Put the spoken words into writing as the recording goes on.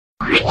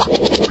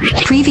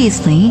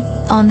Previously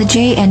on the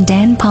Jay and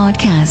Dan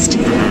podcast.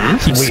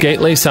 Skate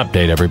Lace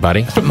update,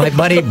 everybody. My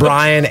buddy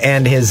Brian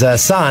and his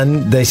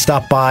son, they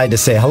stopped by to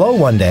say hello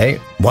one day.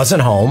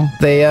 Wasn't home.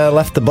 They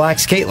left the black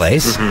skate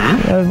lace.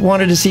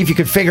 Wanted to see if you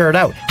could figure it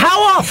out.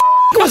 How the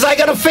was I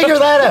going to figure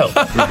that out?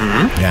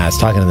 Yeah, I was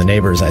talking to the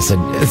neighbors. I said,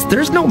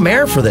 there's no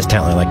mayor for this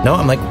town. They're like, no.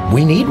 I'm like,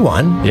 we need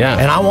one. Yeah.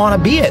 And I want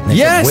to be it. And they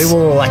said, we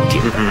will elect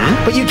you.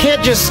 But you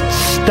can't just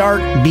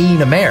start being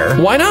a mayor.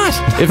 Why not?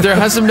 If there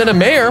hasn't been a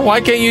mayor,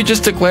 why can't you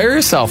just declare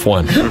yourself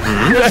one?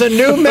 There's a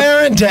new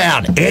mayor in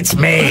town. It's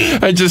me.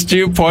 And just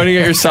you pointing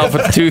at yourself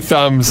with two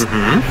thumbs.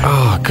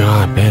 Oh,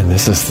 God, man,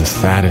 this is the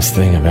saddest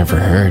thing I've ever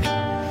heard.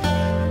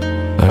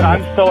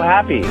 I'm so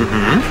happy.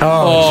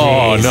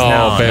 Oh, geez.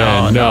 no,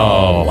 Ben,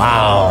 no.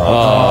 Wow.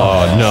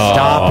 Oh, no.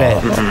 Stop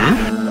it.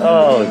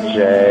 Oh,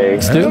 Jay.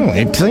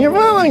 Until you're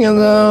falling in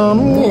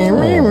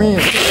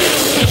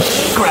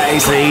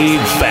Crazy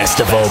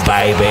Festival,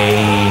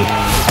 baby.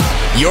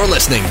 You're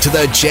listening to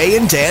the Jay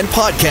and Dan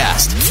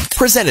podcast,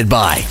 presented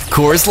by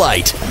Coors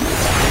Light.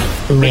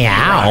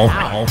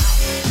 Meow.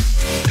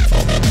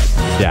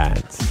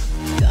 Dads.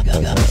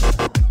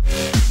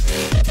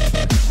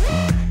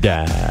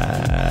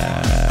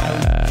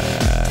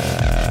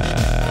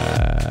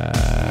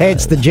 Hey,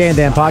 it's the Jay and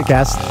Dan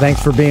podcast.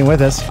 Thanks for being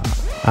with us.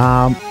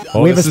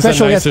 We have a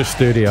special nicer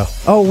studio.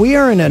 Oh, we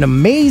are in an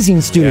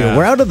amazing studio. Yeah.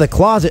 We're out of the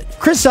closet.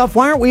 Christoph,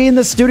 why aren't we in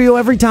the studio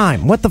every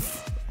time? What the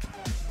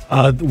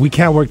we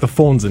can't work the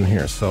phones in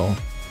here, so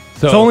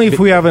it's only if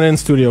we have an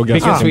in-studio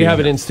guest. Because we have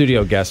an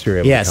in-studio guest, you're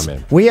able to come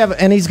in. We have,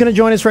 and he's going to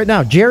join us right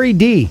now. Gerry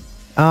Dee.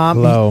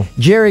 Hello.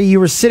 Jerry, you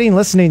were sitting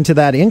listening to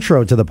that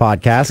intro to the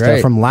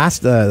podcast from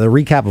the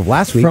recap of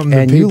last week. From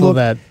the people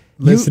that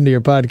listen to your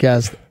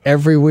podcast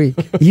every week.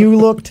 You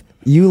looked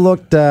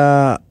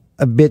a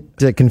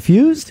bit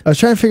confused. I was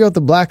trying to figure out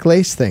the black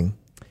lace thing.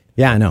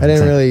 Yeah, I know. I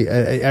didn't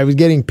really. I was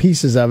getting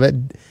pieces of it.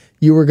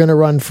 You were going to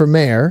run for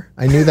mayor.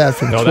 I knew that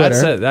from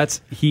Twitter.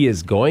 That's he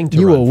is going to.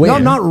 You run will for win. No,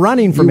 I'm not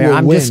running for You mayor. will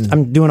I'm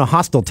win. doing a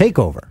hostile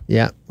takeover.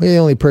 Yeah, we're the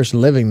only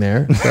person living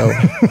there, so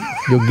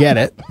you'll get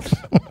it.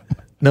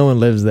 No one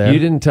lives there. You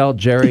didn't tell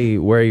Jerry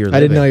where you're living. I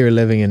didn't know you were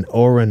living in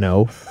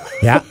Orono.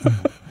 Yeah,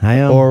 I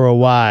am. Or a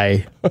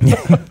Y.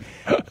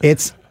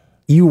 It's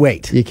you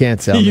wait. You can't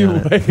sell me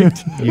on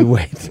it. You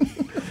wait. can't.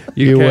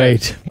 You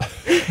wait.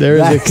 There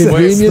is a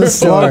convenience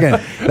store.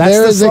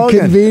 There is a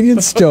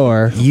convenience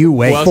store. You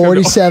wait.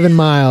 47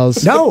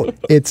 miles. No.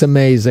 It's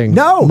amazing.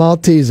 No.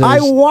 Maltesers. I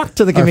walked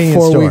to the convenience are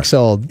 4 store. weeks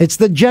old. It's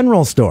the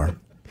general store.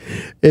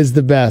 Is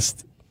the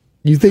best.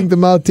 You think the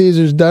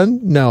Malteser's done?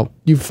 No.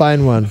 You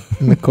find one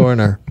in the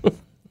corner.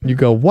 You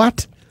go,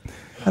 what?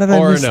 How did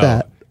I miss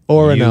that?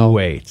 Orono. You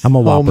wait. I'm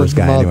a Home Whoppers of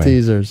guy.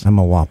 Maltesers. Anyway. I'm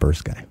a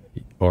Whoppers guy.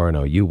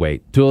 Orono, you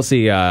wait.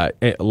 Tulsi, a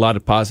lot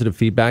of positive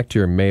feedback to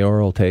your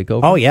mayoral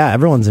takeover. Oh yeah,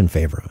 everyone's in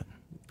favor of it.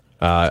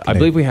 I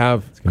believe we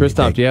have.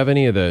 Christoph, do you have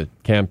any of the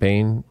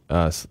campaign?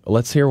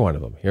 Let's hear one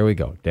of them. Here we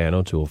go. Dan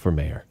O'Toole for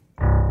mayor.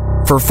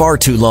 For far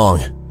too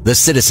long, the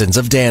citizens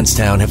of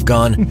Danstown have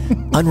gone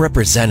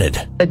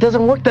unrepresented. It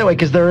doesn't work that way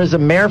because there is a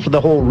mayor for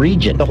the whole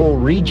region. The whole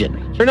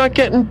region. They're not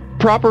getting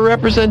proper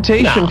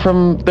representation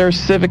from their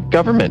civic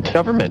government.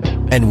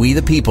 And we,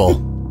 the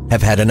people,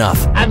 have had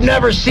enough. I've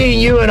never seen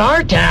you in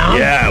our town.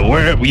 Yeah,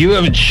 you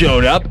haven't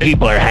showed up.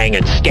 People are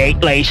hanging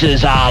skate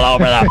laces all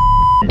over the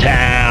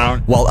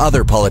town. While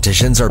other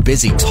politicians are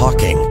busy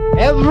talking,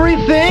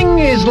 Everything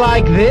is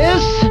like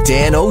this.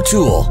 Dan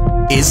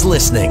O'Toole is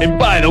listening. And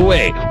by the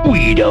way,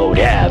 we don't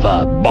have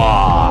a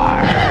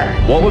bar.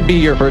 What would be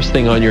your first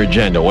thing on your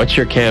agenda? What's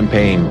your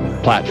campaign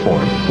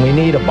platform? We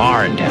need a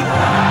bar in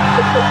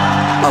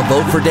town. A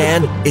vote for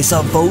Dan is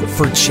a vote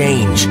for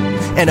change.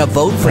 And a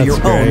vote for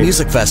your own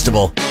music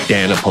festival.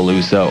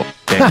 Danapalooza,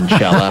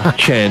 Danchella,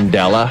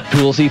 Chandela,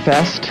 Toolsy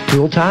Fest,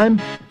 Tool time?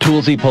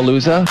 Toolsy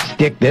Palooza.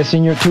 Stick this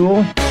in your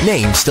tool.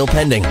 Name still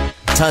pending.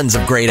 Tons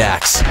of great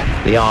acts.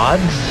 The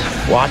Odds,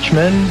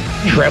 Watchmen,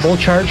 Treble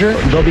Charger.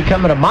 They'll be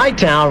coming to my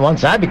town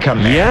once I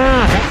become mayor.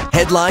 Yeah.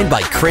 Headlined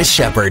by Chris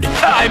Shepard.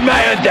 I'm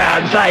Mayor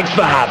Dan. Thanks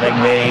for having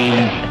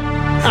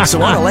me.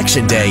 So on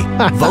election day,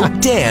 vote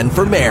Dan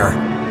for mayor.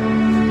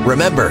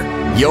 Remember,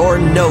 you're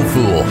no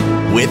fool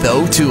with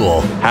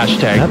O'Toole.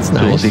 Hashtag That's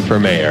nice. Toolsy for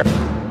mayor.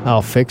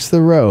 I'll fix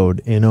the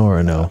road in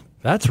Orono.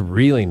 That's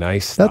really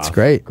nice stuff. That's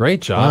great.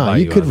 Great job. Wow, by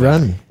you could on that.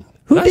 run.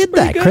 Who That's did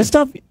pretty that, good.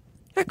 Christoph?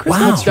 Yeah,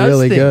 Christoph That's does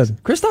really things.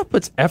 good. Christoph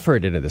puts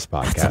effort into this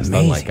podcast, That's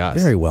amazing. unlike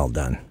us. Very well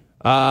done.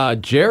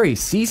 Jerry,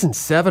 season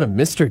 7 of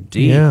Mr.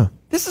 D. Yeah.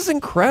 This is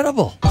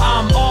incredible. Yeah,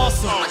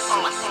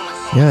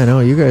 I know.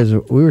 You guys,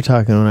 we were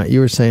talking on that. You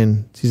were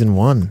saying season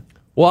 1.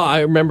 Well, I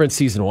remember in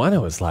season 1, I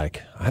was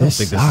like, I don't This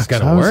think this is sucks.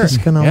 going to How is work. this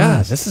gonna yeah,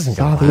 last? this isn't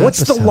Saw going to the work.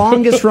 What's the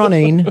longest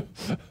running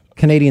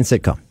Canadian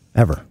sitcom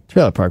ever?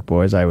 Trailer Park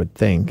Boys, I would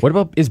think. What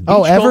about, is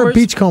Beachcombers?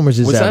 Beachcombers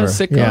is was ever.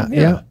 that a sitcom?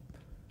 Yeah.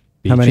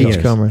 How many years?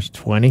 Beachcombers,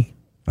 20.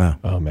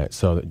 Oh, man.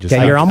 So just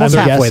Okay, you're almost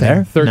I'm halfway guessing.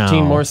 there.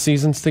 13 No. more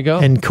seasons to go?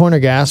 And Corner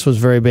Gas was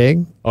very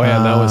big. Oh, yeah,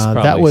 and that was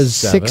probably that was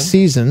 7. 6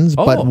 seasons,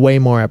 Oh. but way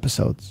more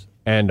episodes.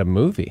 And a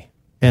movie.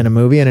 and a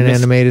movie and an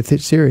animated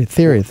series.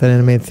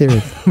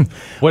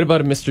 What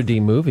about a Mr. D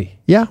movie?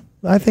 Yeah,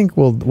 I think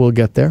we'll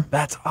get there.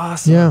 That's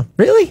awesome. Yeah.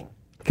 Really?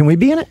 Can we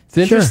be in it? It's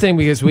interesting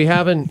because we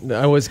haven't.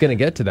 I was going to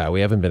get to that. We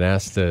haven't been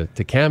asked to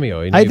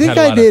cameo. I think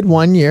I did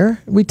 1 year.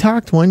 We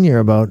talked 1 year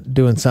about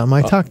doing something.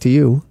 I talked to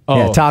you.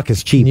 Yeah, talk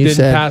is cheap. You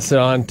didn't pass it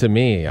on to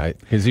me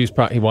because he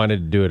wanted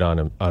to do it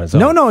on his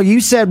own. No,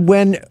 you said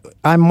when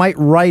I might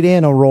write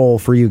in a role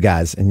for you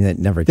guys, and it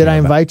never did. I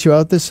invite you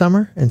out this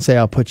summer and say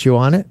I'll put you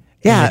on it?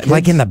 Yeah,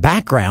 like in the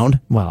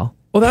background. Well,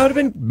 that would have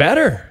been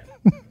better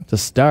to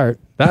start.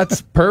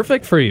 That's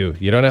perfect for you.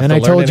 You don't have and to I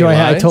learn told you, any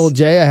I lines. told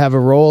Jay I have a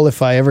role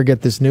if I ever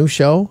get this new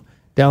show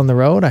down the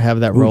road. I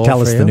have that role.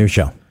 Tell us the new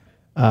show.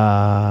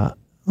 Well,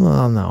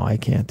 no, I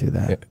can't do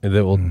that.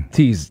 That will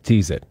tease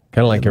it,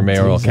 kind of like your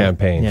mayoral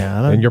campaign.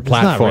 Yeah, and your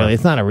platform.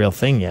 It's not a real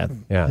thing yet.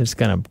 Yeah, I'm just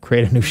gonna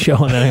create a new show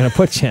and then I'm gonna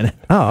put you in it.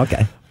 Oh,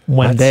 okay.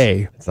 One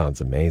day.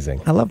 Sounds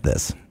amazing. I love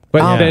this.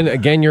 But then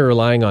again, you're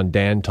relying on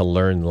Dan to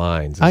learn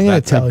lines. I'm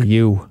gonna tell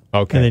you.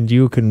 Okay. And then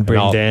you can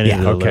bring Dan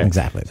in. Okay.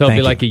 Exactly. So it'll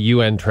be like a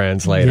UN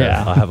translator.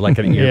 Yeah. I'll have like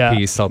an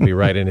earpiece. I'll be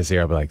right in his ear.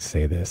 I'll be like,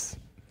 say this.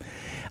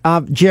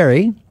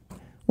 Gerry,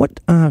 what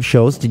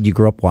shows did you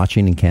grow up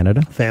watching in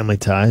Canada? Family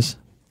Ties.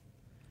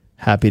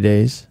 Happy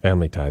Days.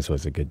 Family Ties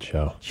was a good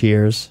show.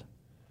 Cheers.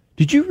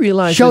 Did you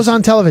realize shows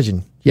on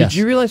television? Yes. Did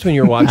you realize when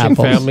you were watching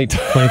Apples, Family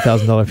Ties,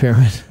 $20,000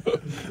 pyramid?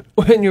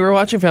 When you were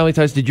watching Family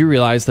Ties, did you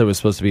realize there was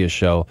supposed to be a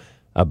show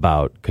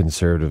about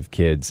conservative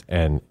kids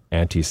and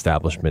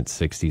anti-establishment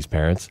 60s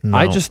parents? No.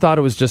 I just thought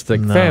it was just a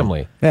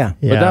family. Yeah.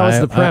 But that was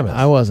the premise.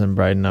 I wasn't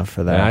bright enough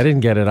for that. Yeah, I didn't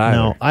get it either.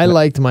 No, I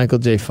liked Michael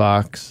J.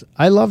 Fox.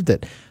 I loved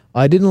it.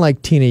 I didn't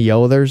like Tina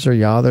Yothers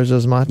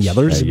as much.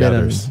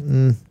 Yothers.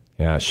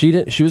 Yeah, she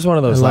did. She was one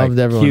of those like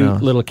cute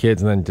else. little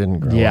kids, and then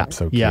didn't grow up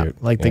so cute. Yeah,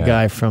 like the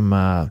guy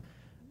from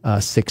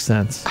Sixth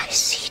Sense. I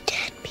see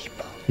dead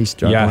people. He's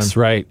struggling. Yes,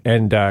 right.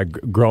 And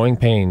Growing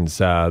Pains,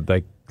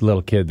 the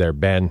little kid there,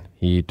 Ben,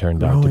 he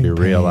turned out to be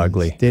real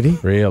ugly. Did he?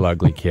 Real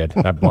ugly kid.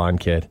 That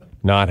blonde kid.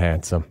 Not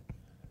handsome.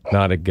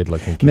 Not a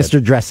good-looking kid.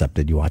 Mr. Dress Up,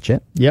 did you watch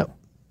it? Yep.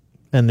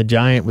 And the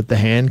giant with the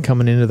hand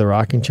coming into the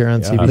rocking chair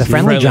on CBC. The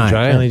Friendly Giant.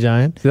 Friendly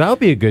Giant. So that would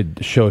be a good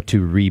show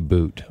to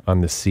reboot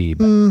on the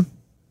Seab.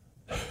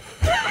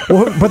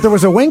 But there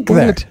was a wink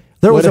there.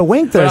 There was a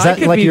wink there. Is that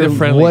like your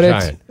Friendly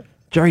Giant?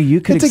 Jerry,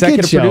 you could It's a kid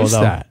executive show, produce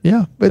though. that.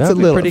 Yeah, it's That'd a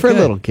be little pretty for good.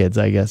 little kids,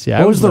 I guess. Yeah.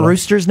 What was the little.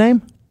 rooster's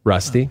name?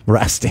 Rusty.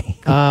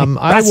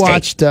 I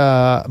watched.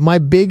 My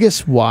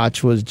biggest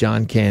watch was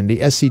John Candy,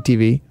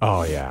 SCTV.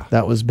 Oh yeah,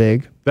 that was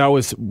big. That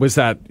was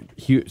that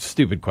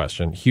stupid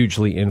question?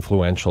 Hugely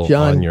influential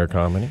on your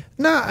comedy?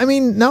 No, I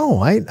mean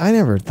no. I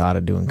never thought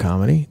of doing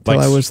comedy till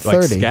I was 30.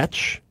 Like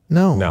sketch?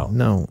 No,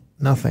 nothing.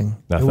 Nothing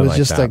it was like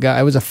just that. a guy.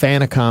 I was a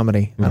fan of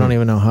comedy. I don't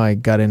even know how I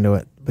got into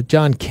it. But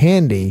John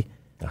Candy,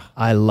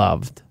 I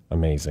loved.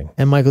 Amazing.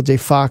 And Michael J.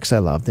 Fox, I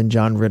loved, and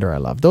John Ritter, I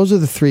loved. Those are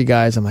the three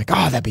guys. I'm like,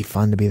 oh, that'd be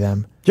fun to be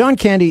them. John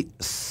Candy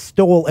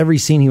stole every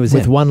scene he was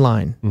with in. one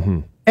line.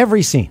 Mm-hmm.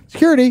 Every scene.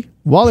 Security,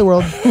 Wally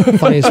World,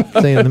 funniest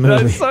thing in the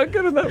movie. That's so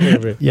good in that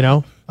movie. You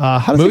know, how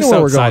does Moose he know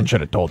where we're outside going?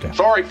 should have told you.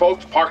 Sorry,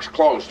 folks, park's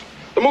closed.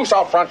 The moose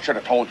out front should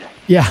have told you.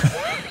 Yeah,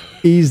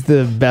 he's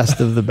the best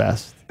of the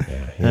best.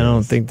 I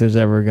don't think there's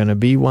ever going to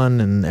be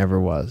one, and ever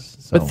was.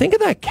 So. But think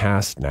of that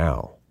cast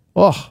now.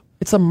 Oh,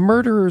 it's a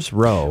murderer's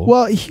row.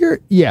 Well,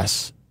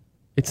 yes.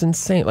 It's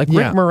insane. Like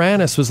Rick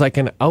Moranis was like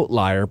an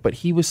outlier, but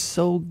he was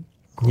so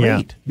great.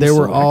 Yeah, they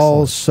were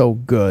all so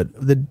good.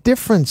 The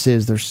difference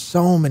is there's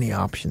so many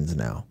options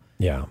now.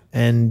 Yeah.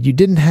 And you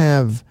didn't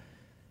have...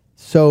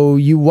 So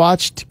you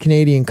watched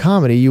Canadian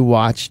comedy, you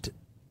watched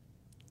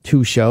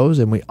 2 shows,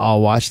 and we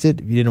all watched it.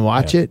 If you didn't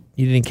watch it,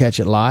 you didn't catch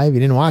it live, you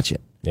didn't watch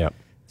it. Yeah.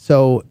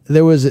 So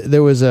it was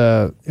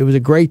a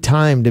great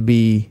time to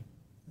be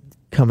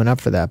coming up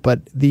for that.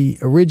 But the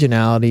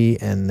originality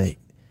and the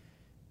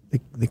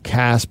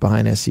cast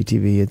behind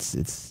SCTV,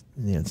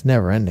 it's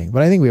never ending.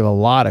 But I think we have a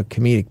lot of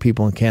comedic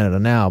people in Canada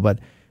now, but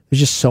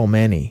there's just so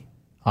many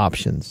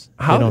options.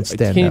 They don't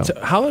stand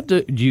out. How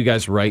do you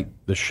guys write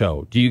the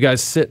show? Do you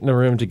guys sit in a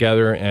room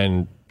together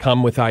and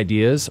come with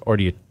ideas, or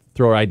do you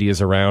throw ideas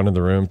around in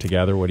the room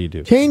together? What do you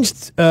do?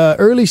 Changed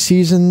early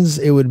seasons.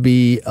 It would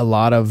be a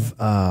lot of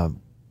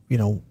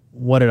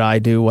what did I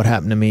do? What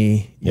happened to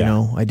me? You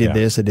know, I did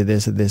this, I did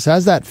this, I did this.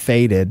 As that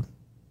faded,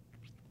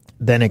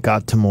 then it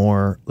got to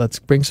more, let's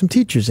bring some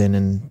teachers in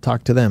and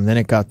talk to them. Then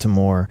it got to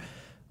more,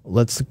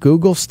 let's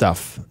Google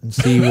stuff and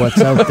see what's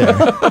out there.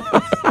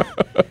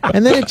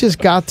 And then it just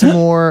got to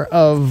more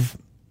of,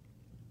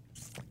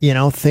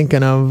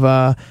 thinking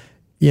of,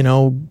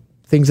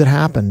 things that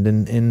happened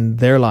in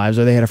their lives,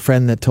 or they had a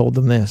friend that told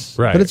them this.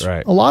 Right,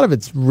 but a lot of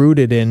it's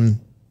rooted in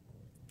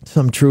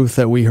some truth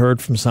that we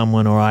heard from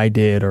someone, or I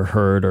did, or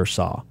heard, or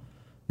saw.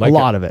 A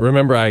lot of it.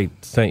 Remember I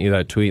sent you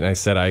that tweet and I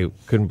said I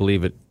couldn't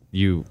believe it.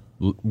 You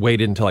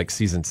waited until like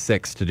season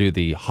 6 to do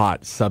the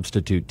hot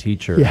substitute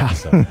teacher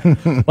episode.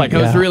 I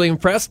was really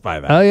impressed by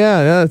that. Oh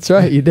yeah, that's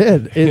right. You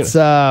did. It's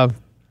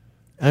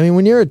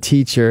when you're a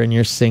teacher and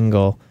you're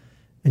single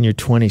and you're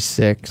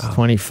 26,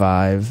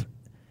 25,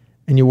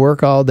 and you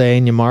work all day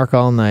and you mark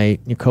all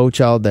night, you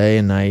coach all day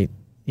and night.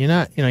 You're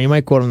not, you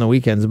might go out on the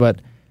weekends, but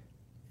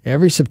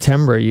every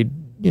September,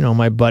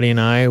 my buddy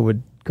and I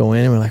would go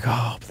in and we're like,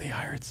 oh, they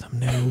hired some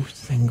new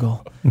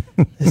single.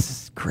 This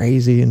is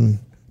crazy. And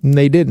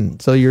they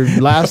didn't. So your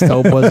last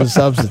hope was a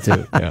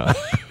substitute. Yeah.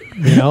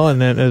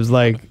 And then it was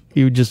like,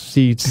 you would just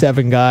see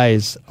 7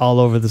 guys all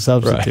over the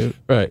substitute.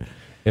 Right.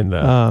 In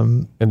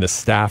the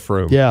staff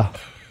room. Yeah.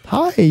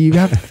 Hi, you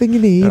have a thing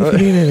to eat.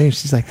 And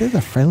she's like, "There's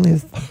the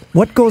friendliest.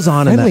 What goes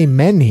on friendly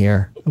men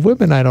here?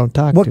 Women I don't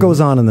talk to. What goes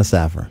on in the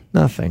staff room?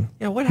 Nothing.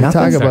 Yeah, what we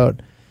happens? talk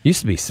about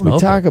used to be smoking. We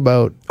talk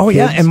about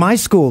kids. In my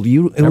school,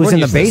 it was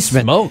in the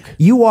basement. Smoke.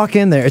 You walk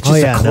in there, it's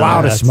just a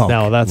cloud of smoke.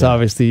 No, that's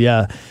obviously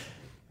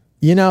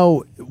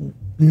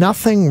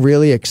nothing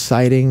really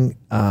exciting.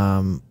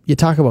 You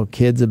talk about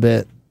kids a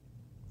bit,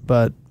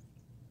 but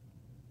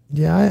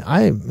yeah,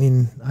 I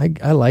mean,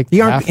 I like.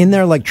 You aren't in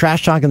there like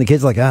trash talking the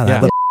kids, like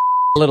that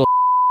little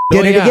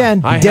did it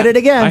again. Did it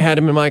again. I had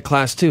him in my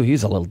class too.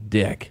 He's a little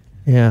dick.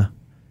 Yeah.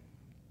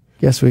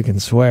 Guess we can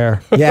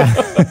swear. Yeah.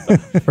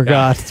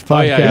 Forgot. It's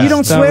podcast. You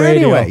don't swear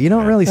anyway. You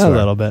don't really swear. A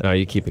little bit. No,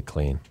 you keep it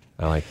clean.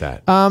 I like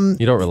that.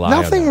 You don't rely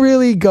on nothing that.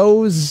 really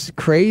goes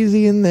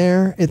crazy in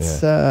there.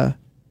 It's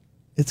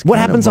it's what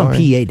happens on PA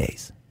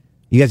days?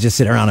 You guys just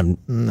sit around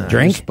and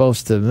drink? You're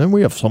supposed to. Then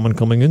we have someone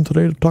coming in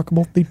today to talk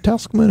about the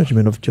task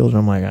management of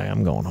children. I'm like,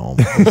 I'm going home.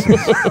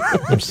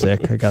 I'm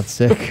sick. I got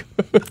sick.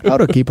 How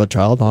to keep a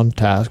child on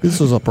task. This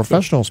is a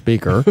professional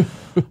speaker.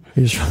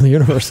 He's from the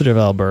University of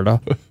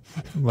Alberta.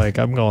 I'm like,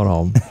 I'm going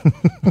home.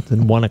 It's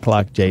in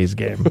 1:00 Jay's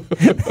game.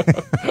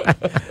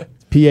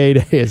 PA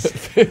days.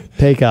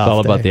 Take off. It's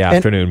all about day. the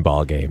afternoon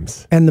ball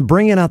games. And the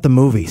bringing out the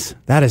movies.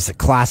 That is the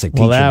classic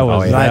teaching. Well,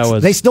 that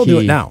was they still do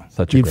key. it now.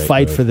 You'd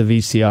fight for the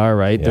VCR,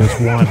 right? Yeah.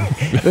 There's one.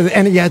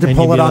 And you had to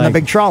pull it on the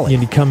big trolley.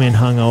 You'd come in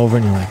hungover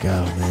and you're like,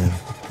 oh, man.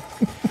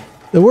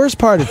 The worst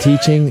part of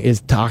teaching is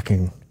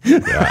talking.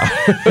 Yeah.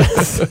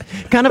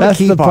 Kind of a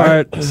key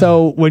part.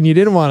 So when you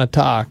didn't want to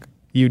talk,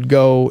 you'd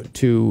go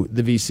to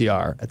the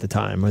VCR at the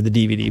time or the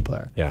DVD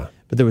player. Yeah.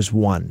 But there was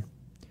one.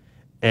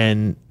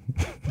 And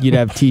you'd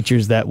have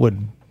teachers that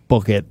would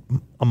book it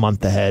a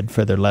month ahead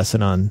for their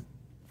lesson on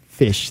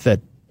fish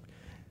that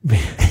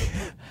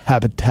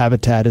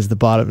habitat is the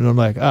bottom. And I'm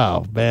like,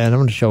 oh, man, I'm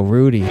going to show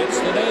Rudy. It's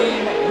the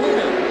name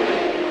Rudy.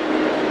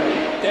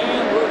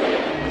 Dan Rudy.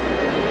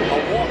 A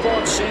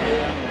walk-on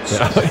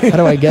senior. How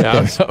do I get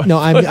this? No,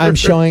 I'm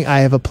showing, I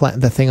have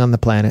the thing on the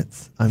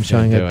planets. I'm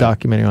showing a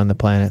documentary on the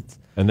planets.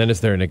 And then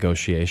is there a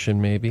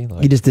negotiation maybe?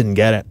 You just didn't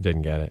get it.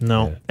 Didn't get it.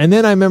 No. Yeah. And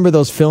then I remember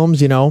those films,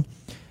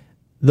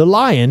 the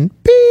lion,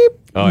 beep.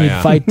 Oh, you'd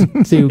yeah. fight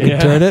to see who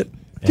could turn it.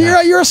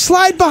 Yeah. You're a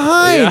slide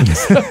behind.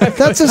 Yeah.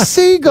 That's a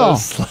seagull.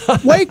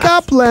 Wake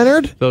up,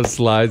 Leonard. Those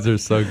slides are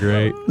so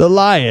great. The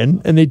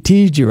lion, and they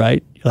teased you,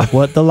 right? You're like,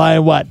 what? The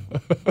lion, what?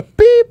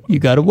 Beep. You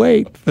got to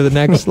wait for the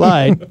next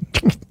slide.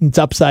 It's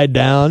upside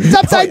down. It's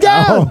upside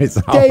down,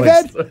 Always.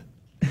 David.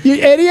 You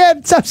idiot.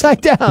 It's upside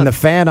down. And the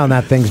fan on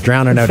that thing's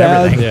drowning out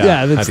everything.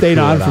 Yeah, that stayed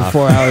on for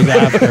 4 hours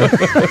after.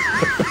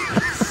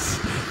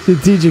 The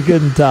teacher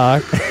couldn't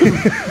talk.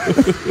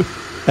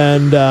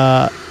 And,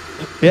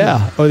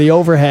 or the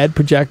overhead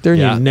projector, and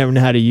you never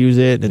know how to use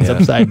it, and it's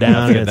upside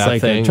down, and it's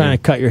like they're trying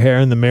to cut your hair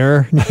in the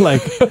mirror. And you're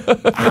like,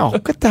 ow,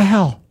 what the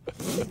hell?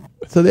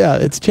 So, yeah,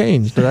 it's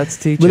changed. So that's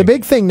teaching. But the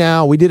big thing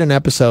now, we did an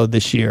episode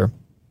this year,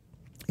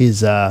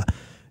 is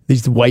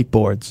these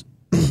whiteboards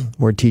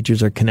where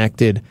teachers are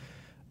connected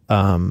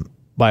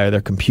via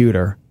their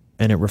computer,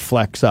 and it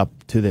reflects up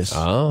to this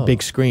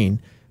big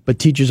screen. But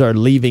teachers are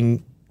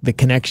leaving the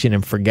connection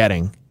and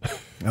forgetting.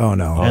 Oh,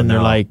 no. And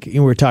they're like, we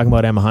were talking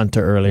about Emma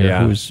Hunter earlier,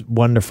 who's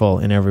wonderful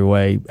in every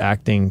way,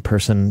 acting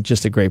person,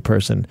 just a great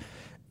person.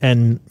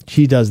 And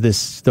she does this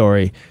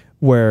story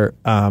where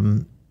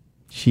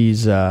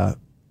she's, you're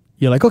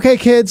like, okay,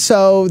 kids,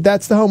 so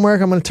that's the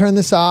homework. I'm going to turn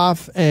this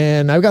off,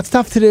 and I've got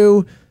stuff to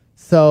do.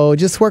 So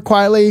just work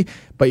quietly,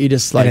 but you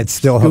just like it's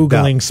still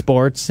Googling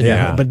sports.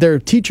 And but their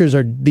teachers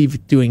are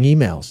doing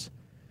emails.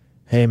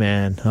 Hey,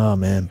 man. Oh,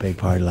 man, big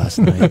party last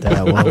night.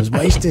 That one was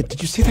wasted. Did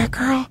you see that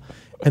girl?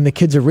 And the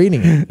kids are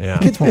reading it. Yeah.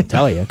 The kids won't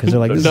tell you because they're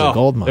like, this is a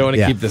gold mine. They want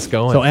to keep this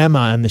going. So Emma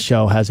on the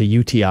show has a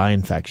UTI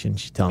infection.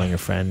 She's telling her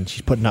friend.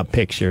 She's putting up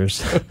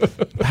pictures.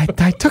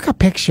 I took a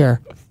picture.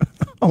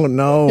 Oh,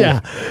 no.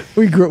 Yeah.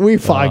 We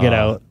fog it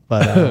out.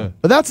 But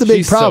that's the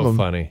big problem. She's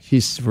so funny.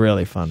 She's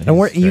really funny.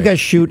 And you guys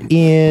shoot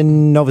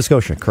in Nova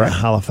Scotia, correct?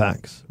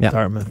 Halifax. Yeah.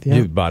 Dartmouth. Yeah.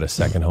 You bought a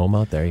second home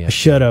out there, yeah? I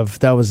should have.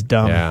 That was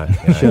dumb. Yeah,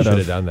 should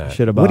have done that.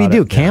 Should have. What do you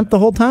do? Camp the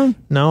whole time?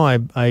 No,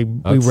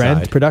 we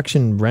rent.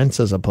 Production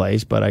rents us a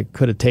place, but I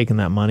could have taken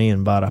that money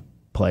and bought a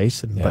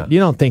place. But you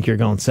don't think you're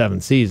going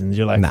 7 seasons.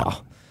 You're like, no.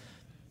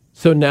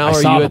 So now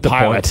are you at the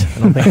point? I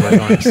don't think we're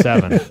going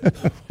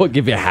 7. We'll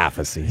give you half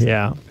a season.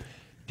 Yeah.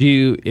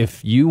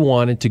 If you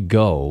wanted to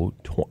go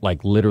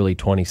like literally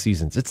 20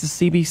 seasons, it's the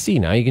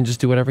CBC now. You can just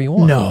do whatever you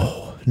want.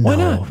 Why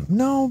not?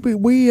 No, but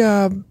we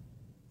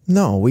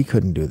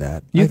couldn't do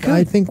that.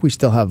 I think we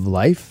still have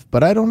life,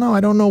 but I don't know.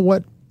 I don't know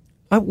what.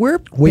 we're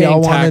We all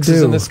paying wanna taxes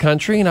do. in this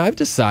country, and I've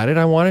decided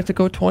I want it to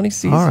go 20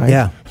 seasons. All right.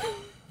 Yeah.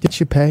 Did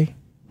you pay?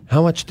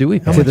 How much do we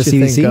pay? How To much the do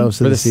you think CBC? goes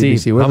to For the the C.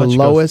 CBC? We're How the much goes?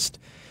 lowest.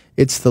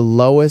 It's the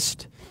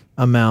lowest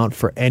amount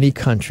for any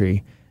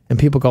country. And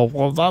people go,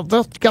 well,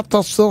 get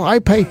this. I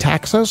pay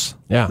taxes.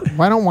 Yeah.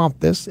 I don't want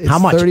this. It's How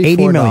much? $80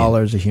 million.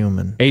 $34 a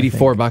human. I think.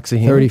 $84 a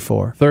human?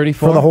 34.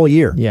 34? For the whole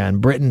year. Yeah,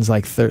 and Britain's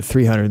like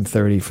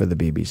 330 for the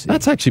BBC.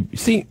 That's actually,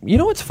 see, you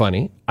know what's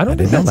funny? I don't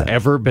think didn't know that's that.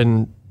 ever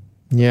been,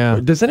 yeah.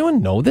 does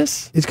anyone know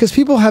this? It's because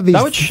people have these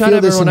That would shut feel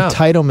this everyone up.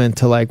 entitlement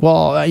to like,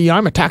 well,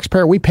 I'm a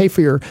taxpayer. We pay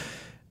for your,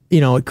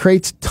 it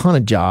creates a ton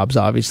of jobs,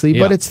 obviously,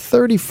 but Yeah. it's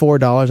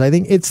 $34. I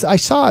think I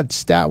saw a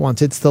stat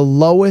once. It's the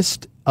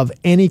lowest of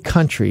any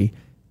country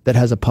that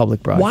has a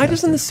public broadcast. Why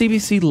doesn't the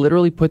CBC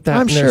literally put that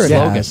I'm in sure their it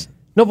slogan? has.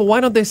 No, but why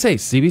don't they say,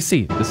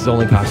 CBC, this is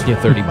only costing you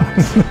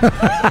 $30?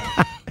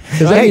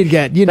 Because then you'd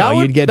get, that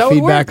would- you'd get that would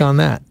feedback work. on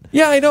that.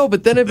 Yeah, I know,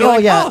 but then it'd be Oh,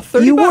 like, yeah. oh,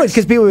 $30. You would,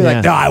 because people would be like,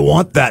 Yeah. no, I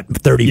want that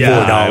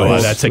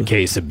 $34. that's a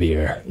case of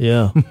beer.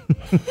 Yeah.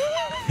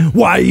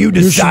 Why are you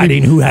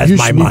deciding who has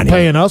my money?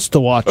 Paying us to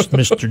watch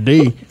Mr.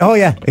 D. Oh,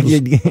 yeah.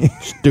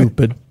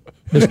 Stupid.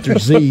 Mr.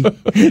 Z.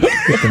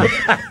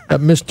 That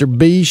Mr.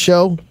 B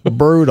show,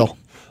 brutal.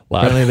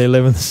 Apparently they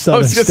live in the I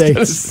southern was just going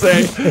to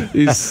states. say,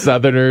 these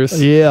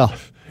Southerners Yeah.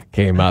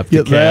 came out to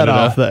Get that Canada.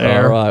 off the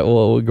air. All right,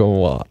 well, we'll go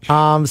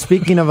watch.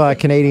 Speaking of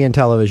Canadian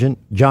television,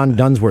 John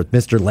Dunsworth,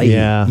 Mr. Leahy.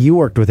 Yeah. You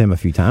worked with him a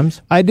few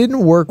times. I didn't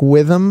work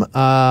with him.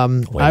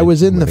 I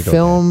was in the to go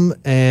film,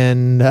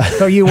 and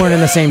So you weren't in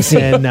the same scene.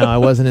 and no, I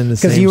wasn't in the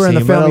same. Because you were in the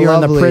scene, but film, a you're in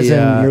the lovely,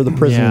 prison, you're the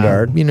prison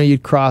guard.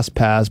 You'd cross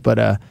paths,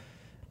 but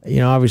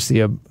obviously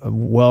a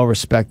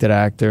well-respected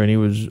actor, and he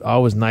was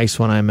always nice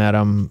when I met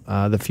him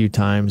the few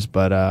times,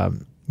 but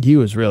he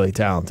was really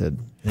talented.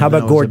 How And that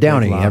about was a Gord big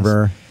Downey? loss.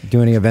 Ever do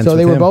any events So with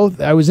they were him?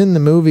 both. I was in the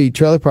movie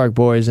Trailer Park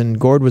Boys, and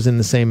Gord was in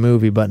the same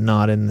movie, but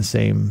not in the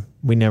same.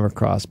 We never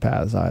crossed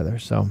paths either.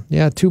 So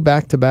yeah, 2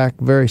 back-to-back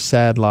very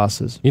sad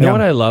losses. You know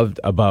what I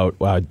loved about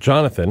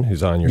Jonathan,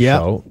 who's on your Yeah.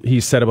 show? He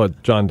said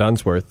about John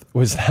Dunsworth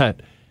was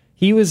that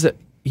he was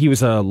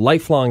a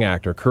lifelong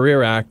actor,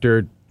 career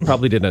actor.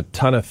 Probably did a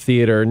ton of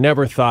theater.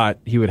 Never thought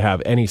he would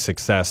have any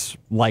success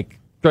like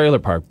Trailer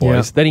Park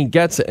Boys. Yeah. Then he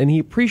gets it and he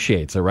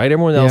appreciates it. Right?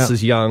 Everyone else Yeah.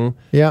 is young.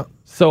 Yeah.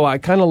 So I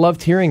kind of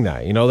loved hearing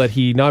that. That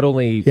he not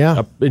only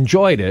Yeah.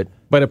 enjoyed it,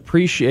 but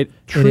truly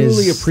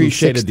his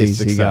appreciated the 60s,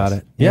 success. he got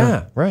it. Yeah.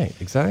 Yeah. Right.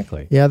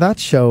 Exactly. Yeah, that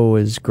show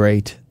is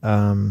great.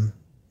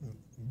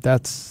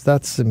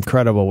 That's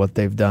incredible what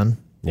they've done.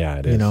 Yeah,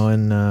 it is.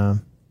 And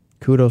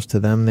kudos to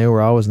them. They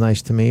were always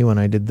nice to me when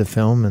I did the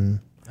film, and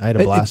I had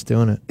a blast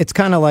doing it. It's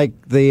kind of like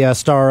the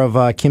star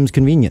of Kim's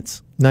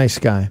Convenience. Nice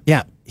guy.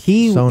 Yeah.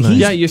 So nice.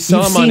 Yeah, you saw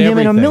you've him seen on him in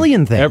a everything.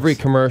 million things. Every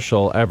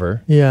commercial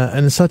ever. Yeah,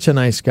 and such a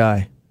nice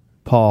guy,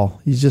 Paul.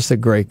 He's just a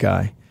great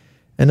guy.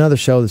 Another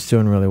show that's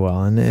doing really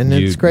well, and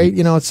it's great.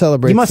 It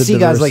celebrates. You must the see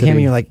guys like him, and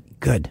diversity. you're like,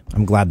 good.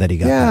 I'm glad that he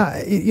got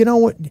that. Yeah, you know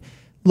what?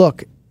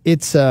 Look,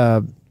 it's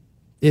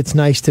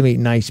nice to meet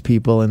nice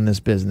people in this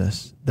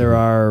business.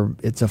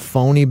 It's a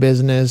phony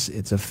business.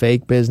 It's a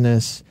fake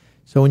business.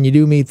 So when you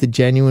do meet the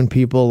genuine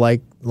people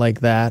like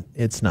that,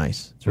 it's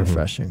nice. It's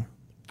refreshing.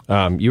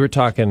 You were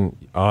talking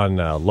on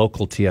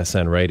local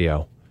TSN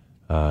radio,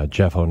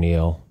 Jeff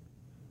O'Neill.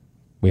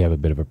 We have a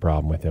bit of a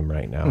problem with him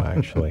right now,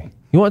 actually.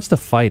 He wants to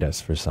fight us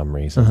for some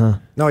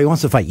reason. No, he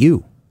wants to fight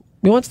you.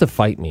 He wants to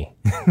fight me.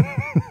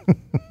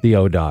 The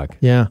O-Dog.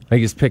 Yeah. He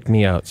just picked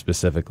me out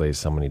specifically as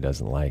someone he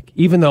doesn't like.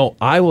 Even though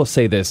I will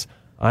say this,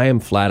 I am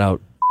flat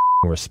out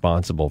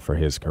responsible for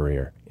his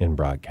career in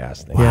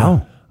broadcasting.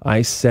 Wow.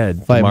 I said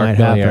to Fight Mark might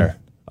happen.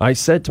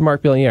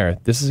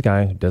 Billiere, this is a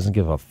guy who doesn't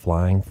give a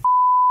flying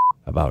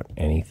about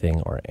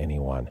anything or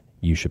anyone.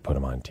 You should put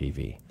him on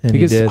TV. And he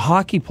because did.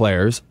 hockey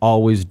players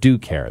always do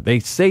care. They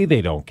say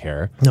they don't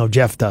care, No,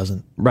 Jeff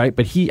doesn't. right?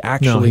 But he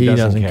actually he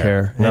doesn't doesn't care.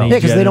 care. No. And Yeah,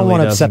 because they don't generally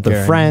want to doesn't upset their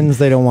care. friends.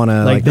 They don't want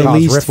to Like the cause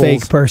least ripples.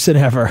 fake person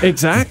ever.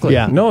 Exactly.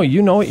 Yeah. No,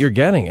 you know what you're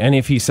getting. And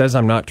if he says,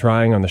 I'm not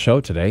trying on the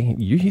show today,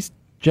 he's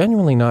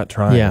genuinely not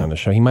trying Yeah. on the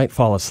show. He might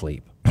fall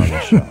asleep on the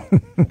show.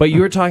 But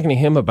you were talking to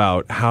him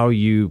about how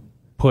you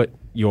put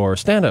your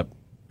stand-up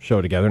show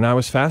together, and I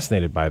was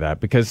fascinated by that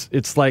because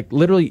it's like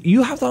literally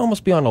you have to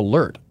almost be on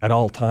alert at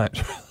all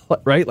times,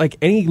 right? Like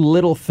any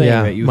little thing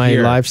that you my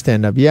hear. live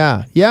stand-up.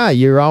 Yeah,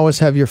 you always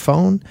have your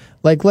phone.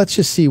 Like, let's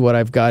just see what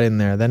I've got in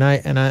there. Then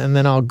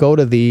then I'll go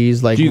to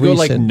these. Like, Do you go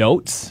like recent-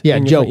 notes? Yeah,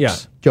 in your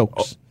jokes. phone?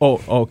 Jokes.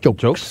 Oh,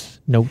 jokes?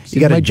 Notes.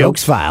 You got My a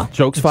jokes file.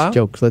 Jokes It's file?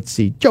 Jokes. Let's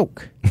see.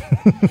 Joke.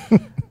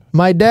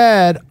 My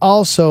dad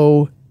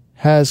also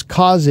has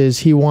causes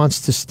he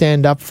wants to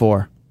stand up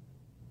for.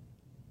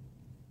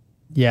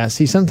 Yeah,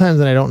 see, sometimes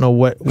I don't know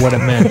what it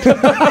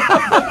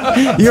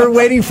meant. You're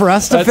waiting for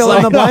us to That's fill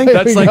in the like- blank?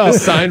 That's like the Here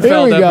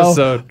Seinfeld we go.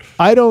 episode.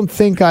 I don't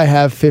think I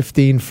have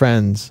 15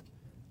 friends.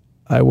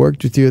 I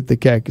worked with you at the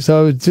Keck.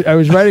 So I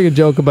was writing a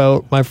joke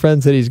about my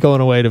friend said he's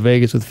going away to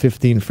Vegas with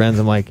 15 friends.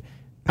 I'm like,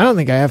 I don't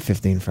think I have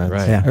 15 friends.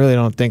 Right. I really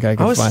don't think I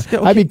can find. okay.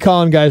 I'd be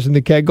calling guys from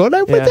the keg going,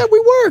 "But then we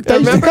worked. I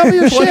used to cover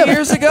your 20 shift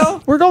years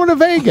ago? We're going to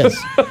Vegas."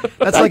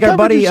 That's like our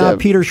buddy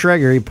Peter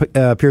Schreger. He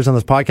appears on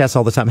this podcast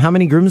all the time. How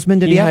many groomsmen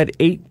did he have? had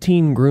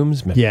 18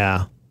 groomsmen.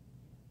 Yeah.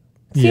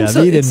 Seems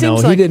he didn't know.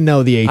 He didn't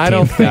know the 18th I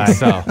don't think guy.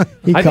 so.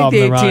 He I think called the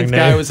him the wrong 18th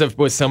guy name.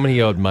 was someone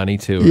he owed money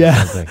to. Or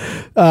Yeah.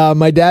 something.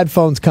 My dad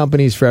phones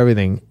companies for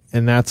everything,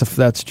 and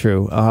that's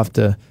true. I'll have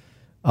to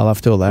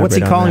elaborate. What's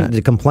he on calling that.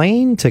 to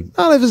complain?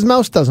 Oh, if his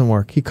mouse doesn't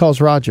work, he calls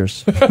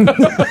Rogers.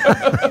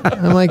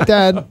 I'm like,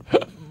 Dad,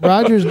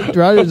 Rogers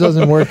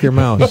doesn't work your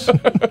mouse.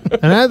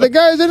 And the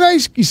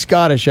guy's he's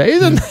Scottish.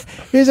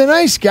 He's a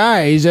nice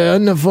guy. He's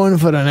on the phone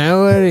for an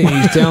hour and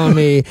he's telling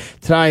me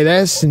try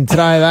this and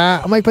try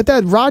that. I'm like, but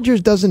Dad,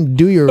 Rogers doesn't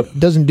do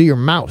your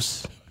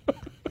mouse.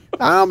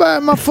 Oh,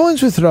 but my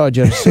phone's with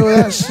Rogers, so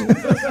that's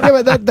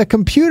but the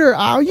computer.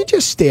 Oh, you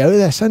just stay out of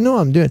this. I know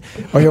I'm doing.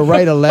 Or he'll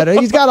write a letter.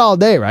 He's got all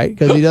day, right?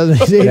 Because he doesn't.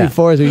 He's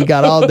 84, so he's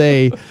got all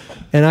day.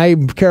 And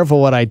I'm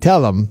careful what I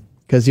tell him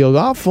because he'll go,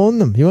 "I'll phone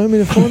them. You want me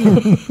to phone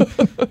them?"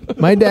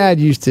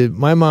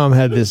 My mom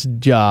had this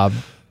job,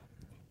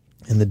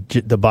 and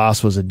the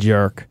boss was a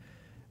jerk,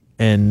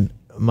 and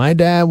my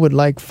dad would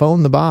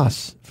phone the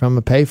boss from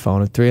a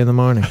payphone at 3 a.m.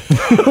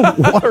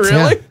 What?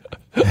 Really?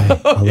 Yeah. Hey,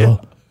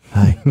 hello.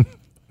 Hi.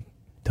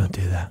 Don't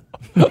do that.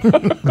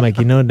 I'm like,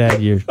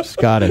 Dad, you're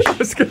Scottish. I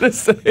was going to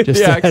say.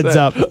 Just a heads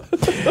up.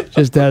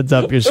 Just a heads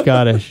up, you're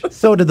Scottish.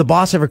 So did the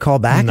boss ever call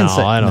back No, and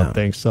say? I don't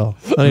think so.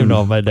 I don't even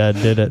know if my dad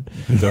did it.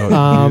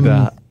 Don't do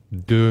that.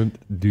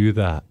 Don't do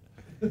that.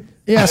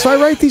 Yeah, so I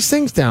write these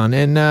things down,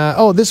 and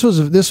this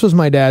was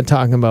my dad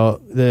talking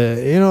about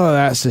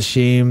that's a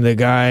shame. The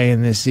guy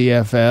in the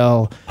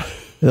CFL,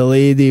 the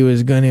lady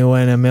was going to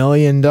win $1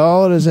 million,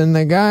 and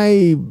the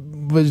guy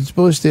was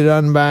supposed to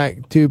run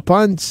back 2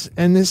 punts,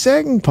 and the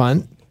second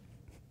punt,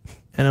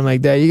 and I'm like,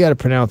 Dad, you got to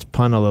pronounce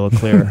punt a little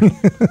clearer.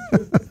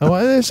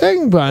 The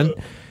second punt,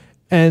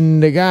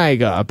 and the guy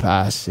got a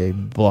pass,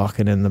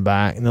 blocking in the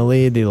back, and the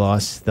lady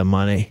lost the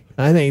money.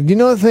 I think, do you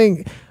know the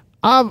thing?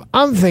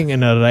 I'm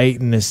thinking of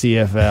writing the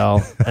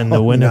CFL and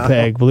the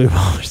Winnipeg Blue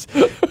Bombers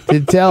to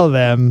tell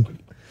them,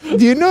 do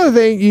you know the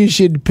thing? You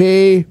should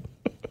pay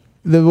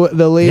the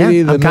lady.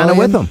 Yeah, the I'm kind of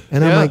with million? them.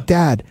 And I'm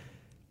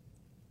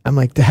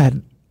like,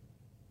 Dad,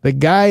 the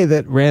guy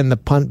that ran the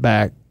punt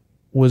back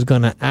was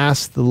going to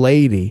ask the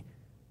lady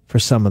for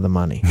some of the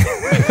money.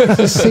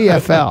 It's a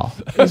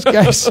CFL. These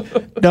guys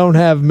don't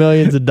have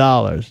millions of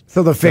dollars.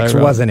 So the fix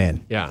wasn't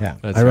in. Yeah.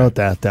 I wrote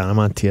that down. I'm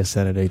on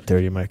TSN at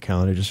 8:30. My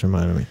calendar just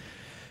reminded me.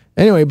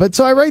 Anyway, but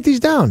so I write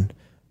these down.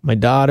 My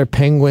daughter,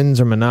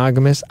 penguins are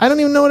monogamous. I don't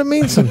even know what it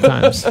means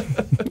sometimes.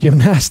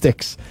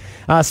 Gymnastics.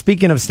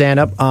 Speaking of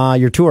stand-up,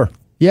 your tour.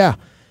 Yeah.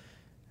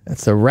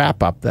 That's a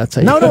wrap-up. That's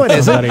how No, it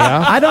isn't. somebody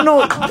off. I don't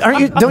know.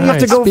 Don't you have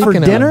to go for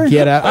dinner?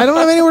 Get out. I don't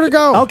have anywhere to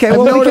go. Okay, I have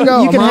well, nowhere to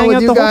go. you can I'm on hang with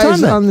out you the whole guys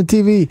time then. on the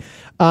TV.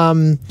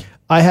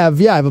 I have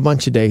a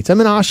bunch of dates. I'm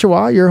in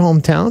Oshawa, your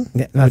hometown,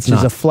 which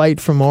is a flight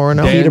from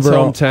Orono. Dan's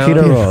hometown.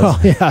 Peterborough. Oh,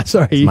 yeah,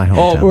 sorry. It's my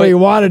hometown. Where you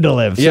wanted to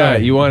live. Yeah,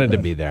 Sorry. you wanted to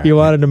be there. You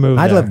wanted to move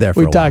I'd there. lived there for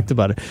We a while. talked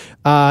about it.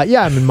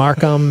 I'm in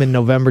Markham in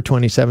November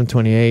 27th,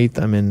 28th.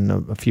 I'm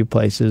in a few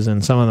places,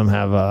 and some of them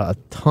have a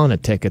ton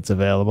of tickets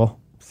available.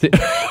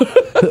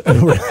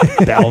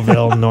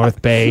 Belleville,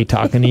 North Bay,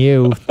 talking to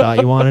you. Thought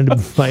you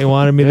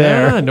wanted me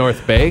there. Yeah,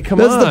 North Bay. Come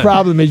That's on. the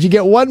problem is you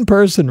get one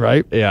person,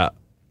 right? Yeah.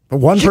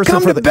 One You person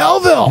come for to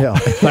Belleville. Yeah.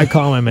 I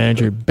call my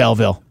manager,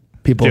 Belleville.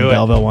 People Do in it.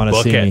 Belleville want to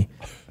Book see it. me.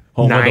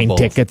 Home of the 9 Bulls.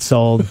 tickets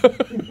sold.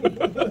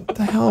 What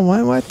the hell?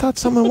 Why? I thought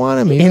someone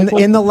wanted me.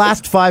 In the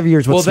last 5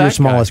 years, what's Well, your that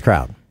smallest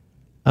crowd?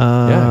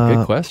 Yeah,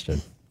 good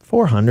question.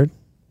 400.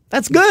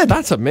 That's good.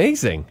 That's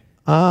amazing.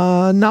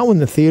 Not when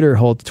the theater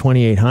holds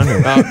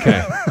 2,800.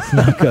 Okay. It's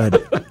not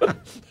good.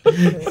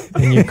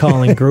 And you're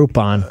calling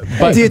Groupon.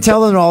 But do you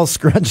tell them all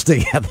scrunched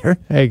together?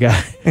 Hey,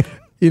 guy.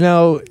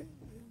 No.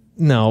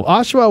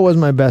 Oshawa was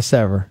my best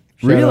ever.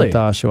 Shout Really?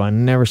 out to Oshawa. I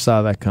never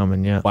saw that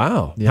coming yet.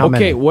 Wow. How Okay,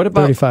 many? what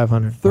about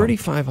 3,500.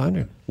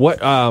 3,500. What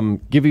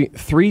give you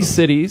 3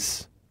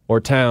 cities or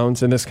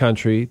towns in this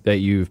country that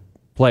you've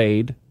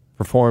played,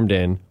 performed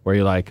in, where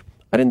you're like,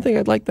 I didn't think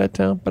I'd like that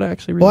town, but I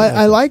actually really Well,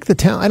 I like like the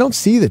town. I don't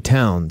see the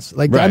towns.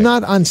 Like, Right. I'm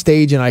not on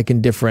stage and I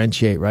can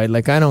differentiate, right?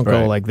 Like, I don't go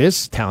Right. like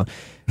this town.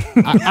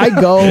 I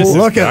go.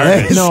 Look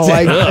at this. No,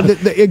 like a good.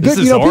 This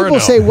is People Orono.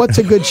 say, "What's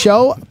a good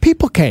show?"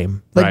 People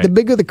came. Like Right. the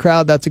bigger the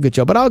crowd, that's a good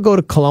show. But I'll go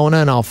to Kelowna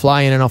and I'll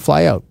fly in and I'll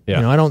fly out.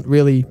 Yeah. I don't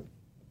really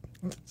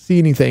see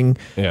anything.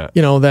 Yeah.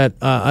 That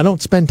I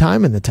don't spend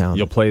time in the town.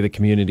 You'll play the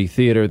community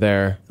theater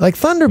there. Like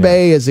Thunder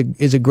Bay is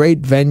a great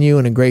venue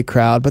and a great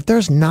crowd, but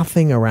there's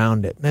nothing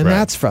around it, and Right.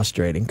 that's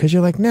frustrating because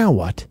you're like, now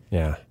what?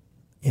 Yeah.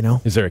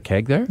 Is there a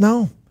keg there?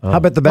 No. How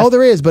about the best? Oh,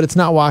 there is, but it's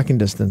not walking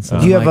distance.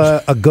 Do you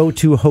have a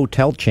go-to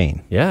hotel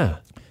chain? Yeah.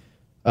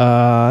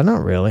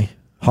 Not really.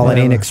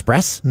 Holiday Inn Whatever.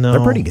 Express? No.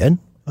 They're pretty good.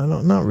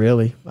 Not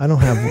really. I don't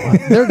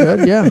have. They're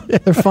good. Yeah,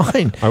 they're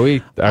fine.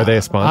 Are they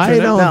a sponsor? I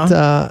don't.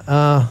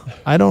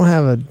 I don't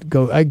have a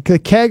go. The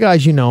Keg,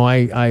 as you know,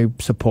 I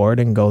support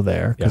and go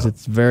there because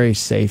it's very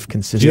safe,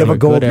 consistent. Do you have a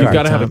gold card? You've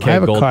got to have a Keg. I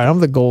have a gold. card. I'm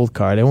the gold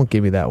card. They won't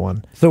give me that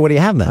one. So what do you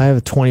have then? I have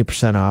a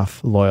 20%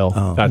 off loyal.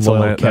 That's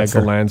loyal that's the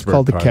Kegger. Landsberg It's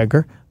called the card.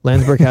 Kegger.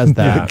 Landsberg has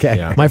that. Okay.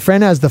 Yeah. My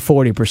friend has the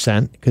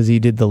 40% because he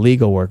did the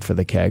legal work for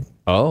the Keg.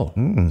 Oh,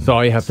 so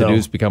all you have to do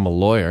is become a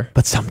lawyer.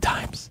 But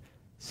sometimes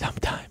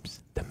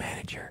the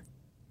manager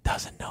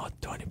doesn't know it's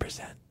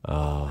 20%.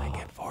 Oh, I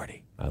get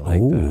 40. I like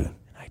that. And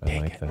I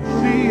take it. that.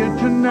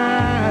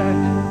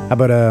 How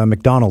about a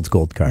McDonald's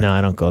gold card? No,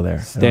 I don't go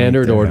there.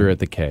 Standard order at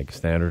the Keg.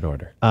 Standard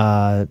order.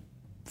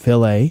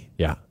 Filet,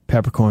 Yeah.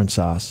 peppercorn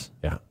sauce,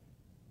 Yeah.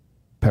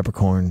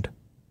 peppercorned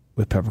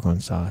with peppercorn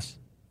sauce,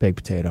 baked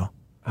potato,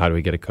 How do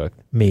we get it cooked?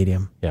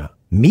 medium. Yeah.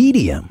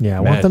 Medium. Yeah,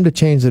 I Man. want them to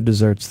change their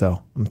desserts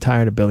though. I'm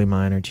tired of Billy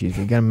Miner cheese.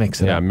 You gotta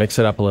mix it Yeah. up. Mix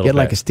it up a little Get bit.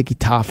 like a sticky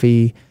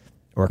toffee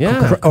or a Yeah.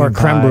 coconut Or cream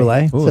creme pie.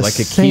 brulee. Ooh, It's like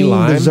the a key same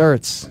lime.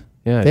 desserts.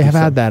 Yeah. They do have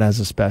had some- that as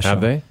a special.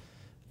 Have they?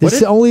 This What is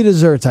the only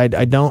desserts I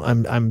don't.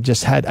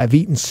 I've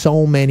eaten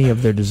so many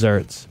of their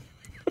desserts.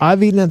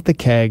 I've eaten at the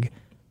Keg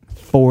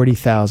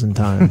 40,000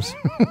 times.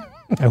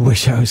 I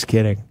wish I was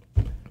kidding.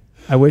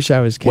 What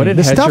The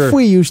did stuff Hedger-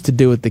 we used to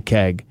do at the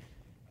Keg.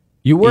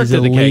 You worked is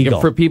at the Keg. illegal.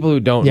 And for people who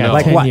don't Yeah, know.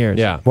 like 10 what? years.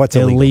 Yeah. What's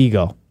illegal?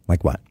 illegal?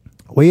 Like what?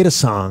 We had a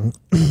song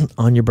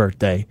on your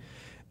birthday,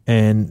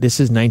 and this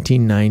is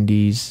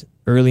 1990s,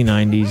 early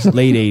 90s,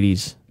 late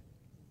 80s,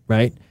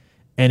 right?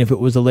 And if it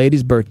was a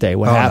lady's birthday,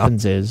 what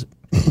happens is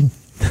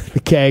the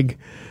Keg,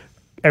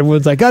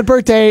 everyone's like, "God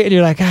birthday," and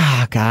you're like,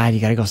 "Ah, God, you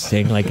gotta go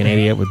sing like an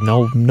idiot with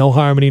no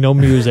harmony, no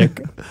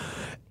music."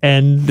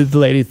 And the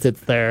lady sits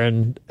there,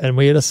 and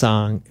we had a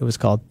song. It was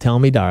called "Tell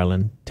Me,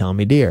 Darling, Tell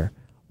Me, Dear,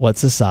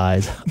 What's the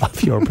size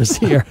of your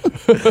brassiere?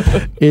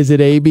 Is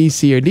it A, B,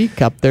 C, or D?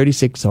 Cup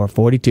 36 or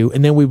 42?"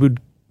 And then we would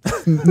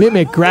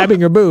mimic grabbing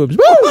her boobs.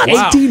 Woo!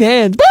 Wow. 18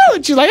 hands. Woo!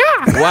 And she's like,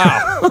 "Ah!"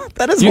 Wow.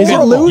 That is You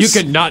horrible.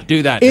 could not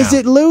do that Is now.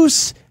 it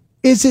loose?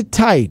 Is it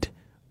tight?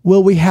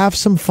 Will we have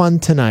some fun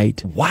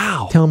tonight?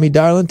 Wow. Tell me,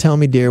 darling, tell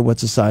me, dear,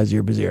 what's the size of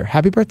your brassiere?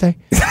 Happy birthday.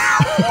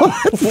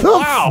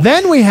 Wow.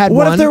 Then we had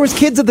What one. if there was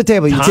kids at the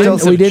table? You'd still,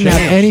 We didn't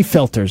have any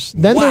filters.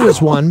 Then there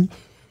was one.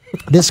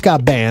 This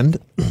got banned,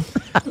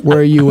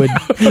 where you would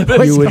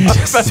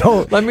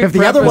so Let me if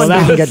the other preface one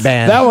that. didn't get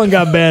banned, That one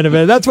got banned.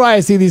 That's why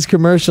I see these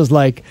commercials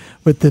like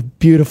with the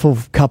beautiful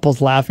couples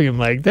laughing. I'm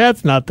like,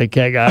 that's not the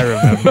Keg I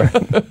remember.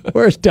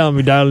 Where's "Tell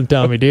Me, Darling,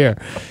 Tell Me, Dear"?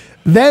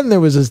 Then there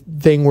was this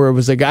thing where it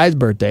was a guy's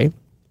birthday.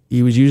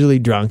 He was usually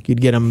drunk.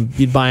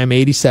 You'd buy him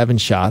 87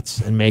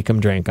 shots and make him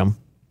drink them.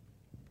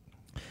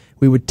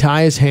 We would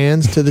tie his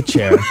hands to the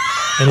chair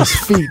and his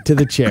feet to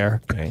the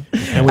chair. Okay.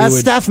 And we as would,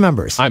 staff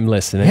members. I'm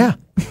listening. yeah.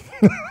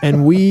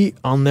 And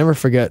I'll never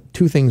forget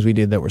two things we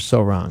did that were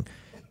so wrong.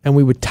 And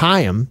we would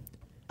tie him,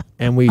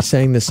 and we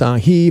sang the song,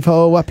 "Heave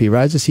ho up, he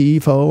rises,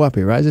 heave ho up,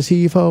 he rises,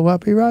 heave ho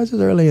up, he rises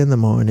early in the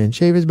morning,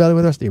 shave his belly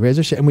with rusty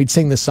razor." And we'd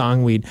sing the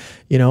song,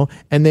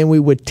 and then we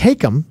would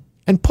take him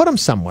and put him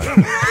somewhere.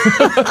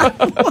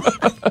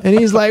 And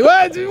he's like,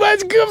 what's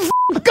going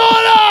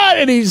on?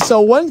 And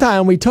so one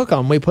time we took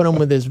him, we put him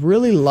with this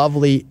really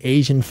lovely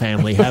Asian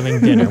family having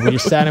dinner. We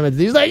just sat him at,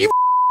 he's like, "You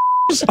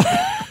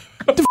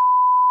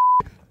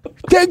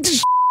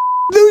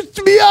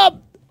loosed me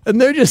up." And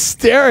they're just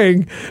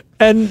staring,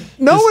 and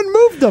no one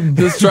moved them.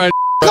 Just try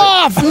to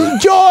Off,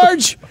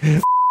 George.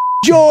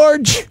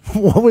 George.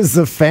 What was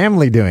the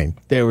family doing?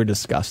 They were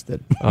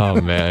disgusted. Oh,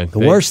 man. The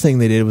worst thing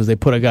they did was they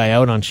put a guy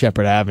out on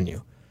Shepherd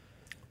Avenue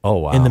Oh,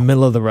 wow. in the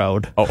middle of the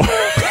road Oh.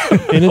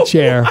 in a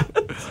chair.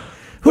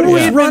 Who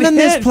was Yeah. running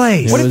this Hit.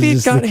 place? What It if was he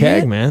just got the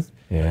Keg, hit? man.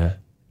 Yeah.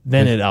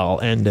 Then it all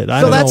ended.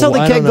 So that's how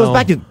the Keg goes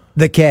back to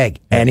the Keg.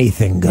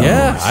 Anything goes.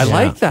 Yeah, I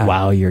like that.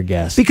 Wow, your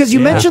guess. Because you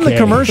mentioned the Okay.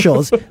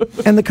 commercials,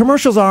 and the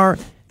commercials are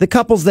the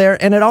couples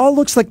there, and it all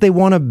looks like they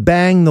want to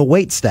bang the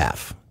wait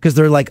staff because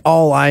they're like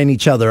all eyeing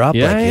each other up.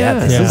 Yeah, like, yeah.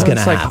 this is going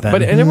to It's like- happen.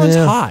 But and everyone's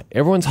Yeah. hot.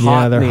 Everyone's Yeah,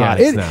 hot. they're in the hot.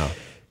 ice now.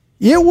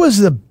 It was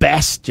the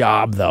best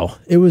job, though.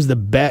 It was the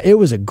best. It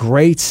was a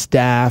great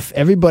staff.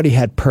 Everybody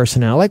had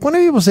personnel. Like when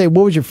people say,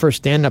 "What was your first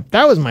stand-up?"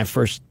 That was my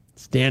first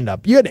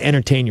stand-up. You had to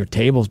entertain your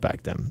tables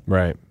back then.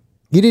 Right.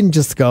 You didn't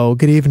just go,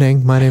 "Good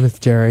evening, my name is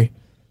Gerry.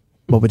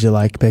 What would you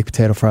like? Baked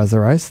potato, fries,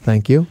 or rice?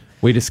 Thank you."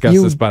 We discussed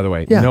You- this, by the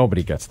way. yeah.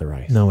 Nobody gets the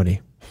rice.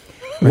 Nobody.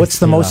 What's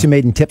the most you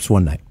made in tips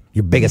one night?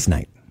 Your biggest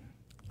night?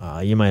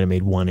 You might have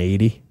made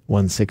 180,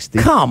 160.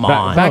 Come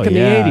on. Back in the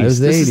 80s. It was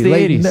the This is 80s. the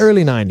Late, 80s. the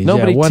early 90s.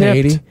 Nobody yeah,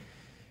 180. tipped.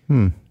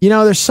 You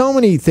know, there's so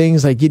many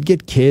things like you'd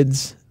get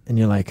kids and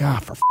you're like,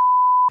 for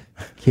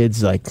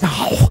kids like,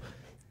 no.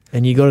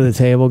 And you go to the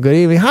table, "Good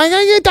evening. Hi, can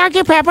I get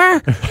Dr.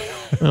 Pepper?"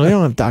 No, we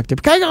don't have Dr.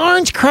 Pepper. Can I get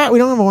Orange Crush? We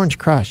don't have Orange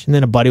Crush. And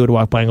then a buddy would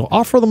walk by and go,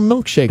 "Offer them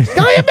milkshakes." "Can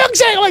I get a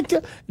milkshake?" Like,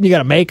 you got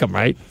to make them,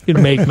 right? You got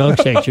to make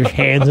milkshakes. Your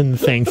hands in the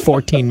thing,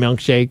 14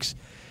 milkshakes,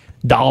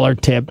 $1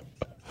 tip.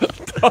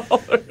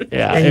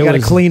 Yeah, And you it got to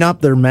was clean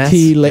up their mess.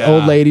 tea.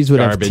 Old ladies would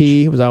have Garbage.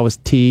 tea. It was always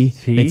tea.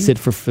 Tea? They'd sit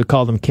for, we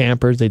called them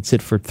campers. They'd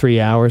sit for 3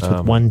 hours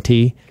with one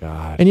tea.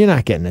 God. And you're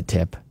not getting a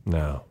tip.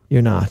 No.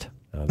 You're not.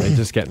 No, they're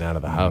just getting out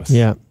of the house.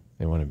 Yeah.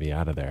 They want to be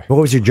out of there. What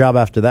was your job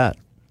after that?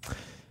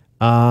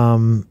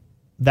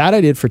 That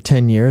I did for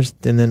 10 years.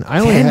 And then I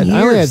only 10 had,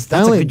 years? the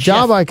That's a only good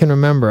job shift. I can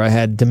remember, I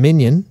had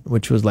Dominion,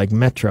 which was like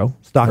Metro.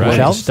 Stock and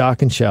shelves?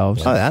 Stock and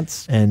shelves. Oh,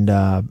 that's And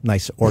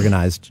nice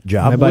organized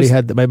job.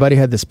 my buddy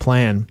had this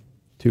plan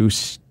to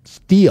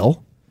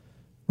steal,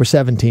 we're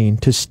 17,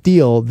 to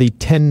steal the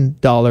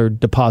 $10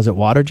 deposit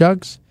water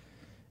jugs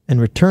and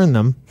return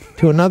them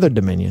to another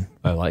Dominion.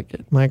 I like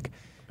it. I'm like,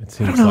 It I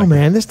seems don't know, like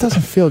man. This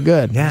doesn't feel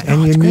good. Yeah, No,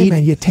 and it's you great, need-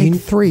 man. You take you-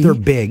 3. they're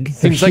big.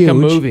 They're Seems like a huge.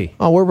 movie.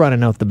 Oh, we're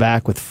running out the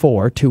back with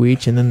 4, 2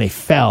 each, and then they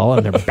fell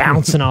and they're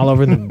bouncing all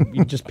over. And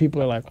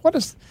people are like, "What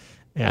is?"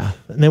 Yeah,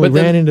 and then we But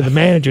then- ran into the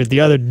manager at the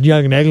other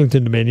Young and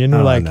Eglinton Dominion.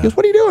 We're like, no. he goes,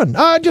 "What are you doing?"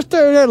 Just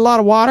a lot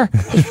of water.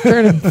 Just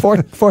turning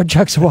four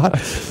jugs of water.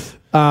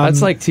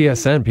 That's like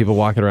TSN. People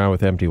walking around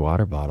with empty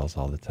water bottles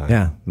all the time.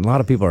 Yeah, a lot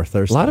of people are A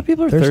thirsty. lot of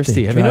people are Thirsty.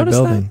 thirsty. Have you Dry noticed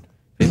building.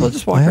 that? People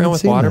just walk I haven't around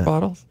with seen water that.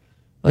 bottles.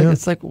 Like, Yeah.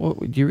 it's like,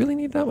 do you really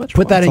need that much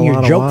Put that water? in a your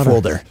lot of joke water.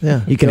 folder.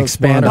 Yeah. You can Jokes,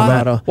 expand water on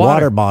that. bottle.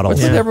 Water bottles.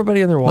 What's with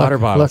everybody in their water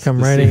bottles? Look, I'm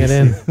This writing it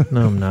is- in.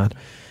 No, I'm not.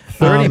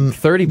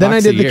 30 Then I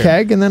bucks did a the year.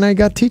 keg, and then I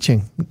got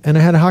teaching, and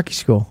I had a hockey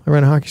school. I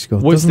ran a hockey school.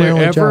 Was Those are my there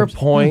only ever jobs. a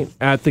point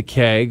at the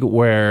keg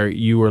where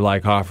you were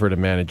like offered a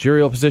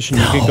managerial position?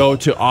 You could go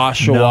to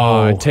Oshawa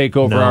No. and take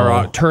over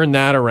No. turn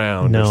that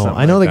around. or No, something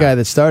I know like the guy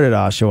that started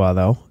Oshawa,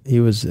 though. He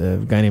was a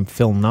guy named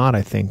Phil Knott,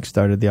 I think,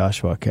 started the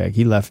Oshawa keg.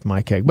 He left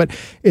my keg. But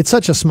it's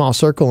such a small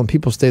circle, and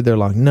people stayed there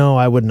long. No,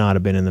 I would not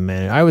have been in the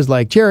manager. I was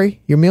like,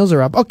 Jerry, your meals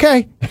are up.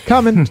 Okay,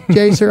 coming.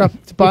 Jay's are up.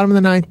 It's bottom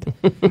of the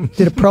 9th.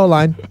 Did a pro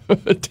line.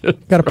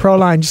 Got a pro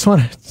line.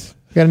 Got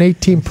an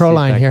 18 pro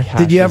line here.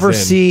 Did you ever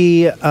Cashes in.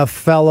 see a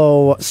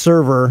fellow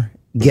server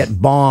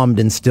get bombed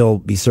and still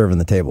be serving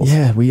the tables?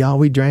 Yeah,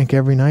 we drank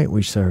every night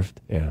we served.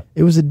 Yeah.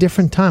 It was a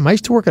different time. I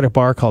used to work at a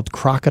bar called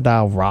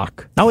Crocodile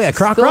Rock. Oh yeah,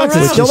 Croc Still Rocks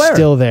around. is Which still is there.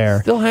 still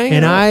there. Still hanging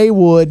And out. I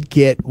would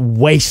get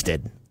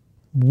wasted.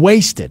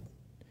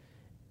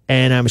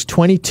 And I was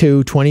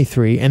 22,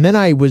 23. And then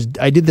I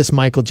did this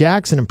Michael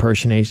Jackson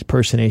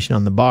impersonation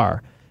on the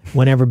bar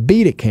whenever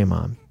Beat It came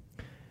on.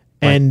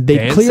 And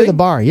they'd clear dancing? the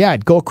bar. Yeah,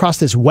 I'd go across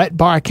this wet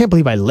bar. I can't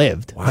believe I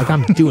lived. Like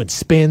I'm doing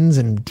spins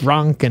and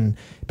drunk and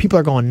people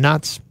are going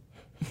nuts.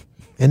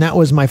 And that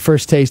was my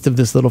first taste of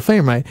this little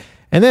fame, right?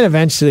 And then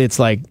eventually it's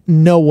like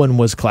no one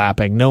was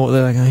clapping. No,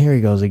 they're like, oh, here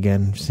he goes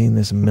again. I've seen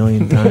this a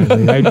million times.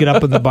 Like, I'd get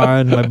up in the bar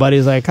and my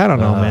buddy's like, I don't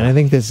know, man. I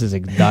think this is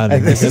done.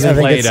 This is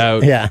played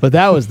out. Yeah, But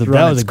that was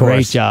run a its great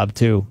course. job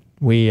too.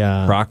 We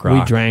Croc we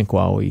Rock. drank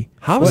while we.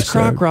 How is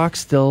Croc Rock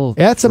still?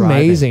 That's thriving?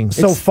 amazing.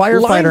 So It's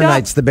firefighter lined up.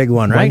 night's the big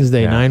one, right?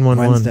 Wednesday, Yeah.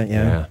 911. Wednesday,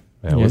 yeah.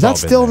 Yeah. we've Is all that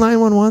been still there.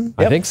 911?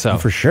 I think so.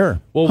 For sure.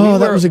 Well, Oh,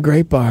 that was a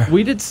great bar.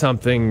 We did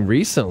something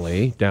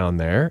recently down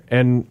there,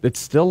 and it's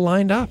still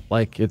lined up.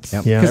 Like it's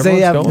Yeah. Because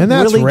they have everyone's And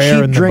that's really rare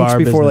cheap in the drinks bar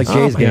before like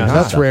business. Jay's Oh, game. my Yeah,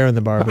 God. that's rare in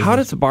the bar. But business. how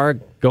does the bar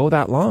go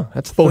that long?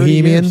 That's 30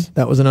 Bohemian? years.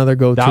 That was another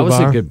go-to That was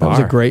bar. a good That was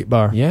a bar. great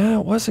bar. Yeah,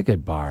 it was a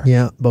good bar.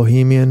 Yeah,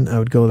 Bohemian. I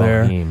would go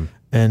there. Bohem.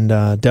 And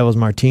Devil's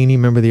Martini.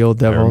 Remember the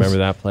old I Devil's? remember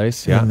that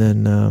place. Yeah. And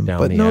then, Down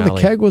but the no, the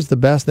alley. keg was the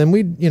best. Then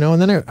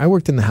and then I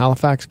worked in the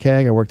Halifax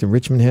keg. I worked in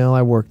Richmond Hill.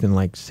 I worked in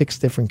like 6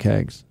 different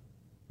kegs.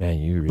 Man,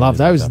 you really Loved.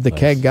 I was that the place.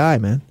 keg guy,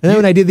 man. And then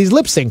when I did these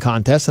lip sync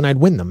contests, and I'd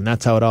win them, and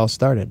that's how it all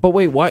started. But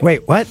wait, what?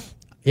 Wait, what?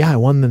 Yeah, I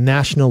won the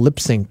national lip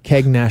sync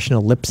keg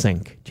national lip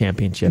sync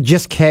championship.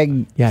 Just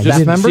keg Yeah, staff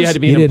you members? So you had to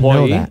be you an didn't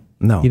employee? know that.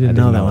 No, you didn't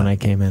I know didn't that know when that. I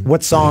came in.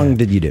 What song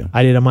did you do?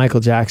 I did a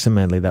Michael Jackson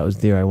medley. That was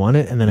the year I won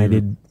it, and then I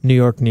did New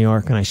York,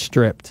 and I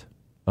stripped.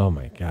 Oh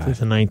my God.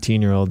 As a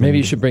 19-year-old. Maybe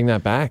you should bring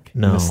that back.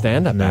 No, The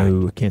stand-up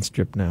no, act. can't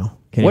strip now.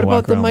 Can't What even about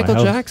walk the around my Michael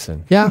house.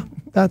 Jackson? Yeah,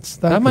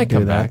 that might could do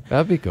come that. back.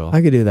 That'd be cool.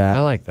 I could do that. I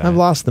like that. I've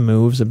lost the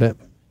moves a bit.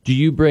 Do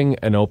you bring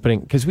an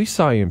opening? Because we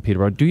saw you in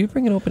Peterborough. Do you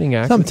bring an opening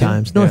act? with you?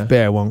 Sometimes North Yeah.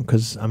 Bay I won't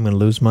because I'm going to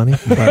lose money.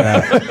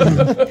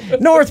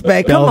 But, North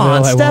Bay, come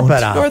on, Belleville, I step won't.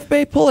 it up. North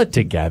Bay, pull it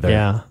together.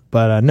 yeah,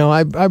 but no,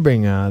 I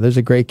bring. There's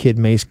a great kid,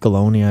 Mace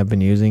Galoni. I've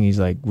been using. He's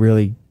like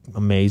really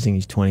amazing.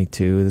 He's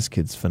 22. This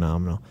kid's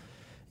phenomenal.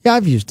 Yeah,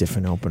 I've used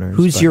different openers.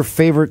 Who's but- your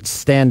favorite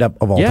stand-up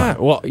of all Yeah.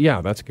 time? Well, yeah,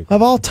 that's a good.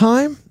 of all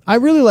time? I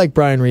really like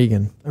Brian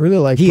Regan. I really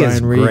like He is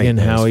Brian great. Regan.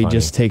 That How is he funny.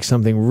 just takes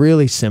something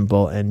really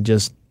simple and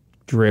just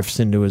drifts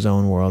into his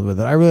own world with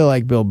it. I really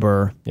like Bill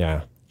Burr.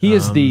 Yeah. He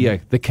is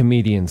the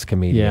comedian's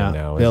comedian Yeah,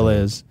 now. Bill isn't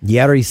he? is.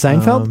 Jerry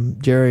Seinfeld?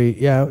 Jerry,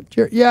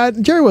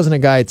 Jerry wasn't a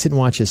guy I'd sit and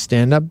watch his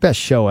stand-up. Best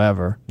show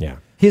ever. Yeah.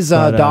 His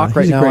But, doc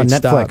right he's a now great on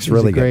stock. Netflix, He's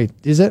really a great,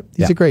 Is it?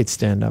 He's Yeah. a great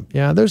stand-up.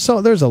 Yeah, there's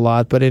a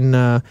lot, but in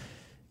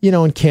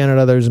in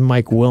Canada, there's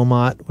Mike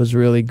Wilmot was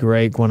really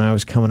great when I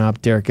was coming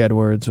up. Derek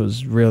Edwards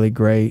was really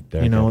great.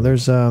 Derek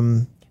There's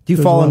Do you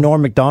follow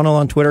Norm Macdonald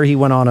on Twitter? He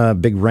went on a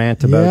big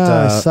rant about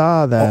Yeah, I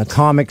saw that.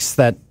 comics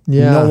that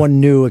Yeah. no one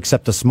knew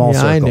except a small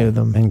Yeah, circle I knew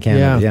them. in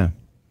Canada.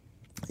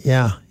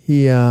 Yeah.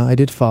 Yeah, I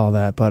did follow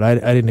that, but I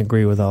didn't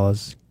agree with all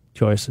his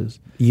choices.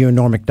 You a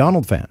Norm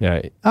Macdonald fan?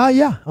 Yeah.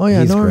 Yeah. Oh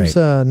yeah. He's Norm's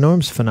great.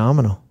 Norm's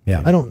phenomenal.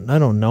 Yeah. I don't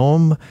know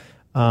him.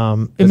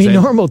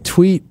 Norm will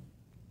tweet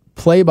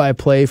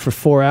play-by-play for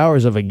 4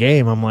 hours of a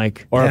game. I'm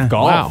like, Or of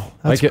golf. Wow,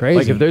 that's crazy.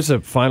 Like if there's a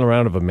final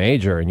round of a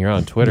major and you're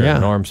on Twitter,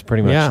 Norm's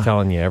pretty much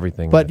telling you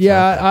everything. But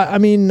yeah,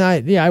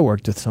 I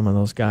worked with some of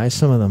those guys.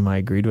 Some of them I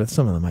agreed with.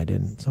 Some of them I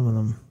didn't. Some of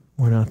them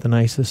were not the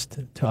nicest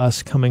to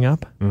us coming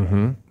up.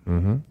 Mm-hmm.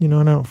 Mm-hmm. You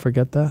know, and I don't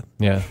forget that.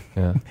 Yeah.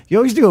 Yeah. You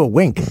always do a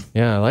wink.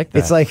 Yeah, I like that.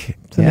 It's like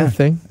It's a new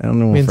thing. I don't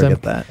know. We'll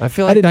forget that. I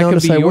feel I like didn't that could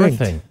notice be I your winked.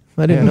 thing.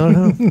 I didn't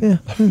know. Yeah.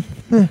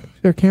 Is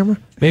there a camera?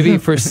 Maybe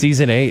for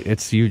season 8,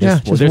 it's you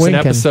just, just there's winking.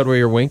 an episode where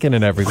you're winking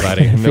at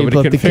everybody and People nobody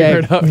at can the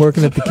figure keg. it out. I'm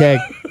working at the keg.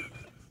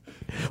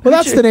 Well,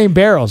 that's the name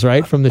Barrels,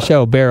 right? From the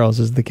show, Barrels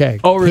is the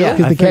keg. Oh, really?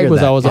 Because the keg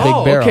was always a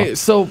big barrel. Okay,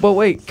 so but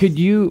wait, could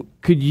you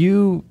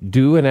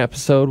do an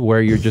episode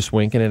where you're just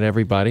winking at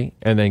everybody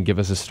and then give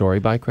us a story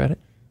by credit?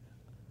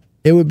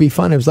 It would be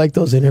fun. It was like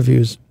those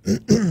interviews.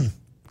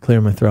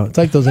 Clear my throat. It's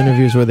like those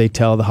interviews where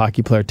the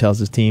hockey player tells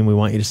his team, "We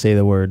want you to say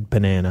the word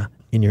banana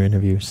in your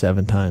interview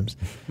 7 times."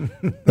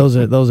 Those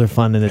are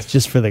fun, and it's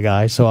just for the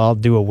guy. So I'll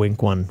do a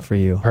wink one for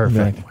you.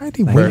 Perfect. Like, why did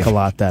he wink a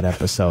lot that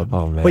episode?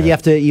 Oh man! But you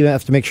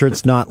have to make sure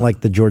it's not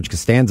like the George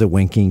Costanza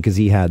winking because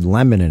he had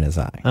lemon in his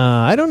eye.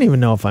 I don't even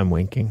know if I'm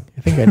winking.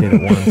 I think I did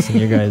it once, and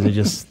you guys are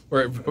just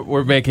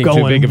we're making too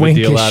going big of a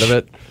deal winkish. out of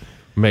it.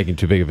 Making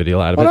too big of a deal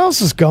out of What it.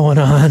 else is going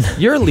on?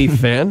 You're a Leaf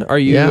fan. Are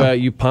you? Yeah.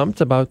 You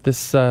pumped about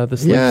this?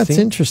 This Leaf Yeah, it's team?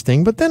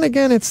 interesting. But then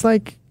again, it's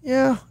like,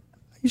 I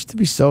used to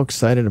be so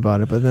excited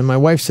about it. But then my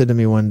wife said to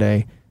me one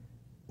day,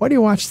 "Why do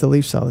you watch the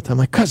Leafs all the time?" I'm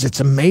like, "Because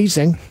it's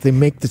amazing. If they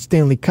make the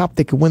Stanley Cup,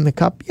 they could win the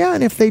Cup. Yeah,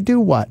 and if they do,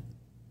 what?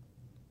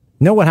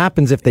 Know what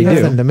happens if they do?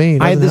 Nothing to me.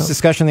 I had Doesn't this help.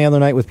 discussion the other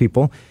night with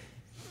people.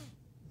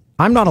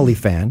 I'm not a Leaf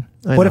fan,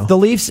 I but know. if the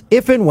Leafs,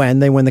 if and when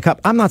they win the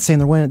Cup, I'm not saying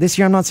they're winning this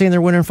year. I'm not saying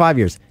they're winning in 5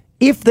 years.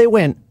 If they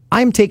win,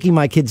 I'm taking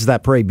my kids to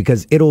that parade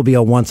because it'll be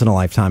a once in a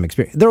lifetime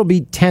experience. There'll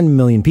be 10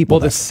 million people.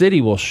 Well, there. the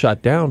city will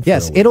shut down. For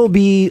Yes, a week. it'll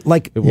be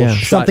like will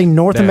shut something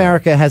North down.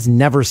 America has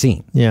never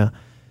seen. Yeah.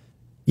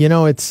 You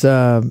know, it's,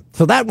 So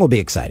that will be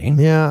exciting.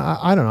 yeah,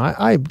 I don't know.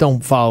 I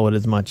don't follow it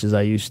as much as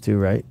I used to,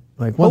 right?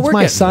 Like Well, once we're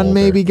my getting son older.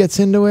 maybe gets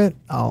into it,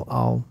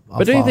 I'll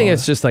But don't you think follow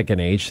it's it. just like an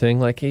age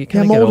thing? Like you Yeah,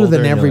 kind I'm of get older than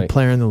and you're every like,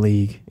 player in the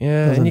league.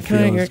 Yeah, Doesn't and you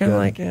feel you're as kind of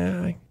good. like,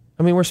 yeah.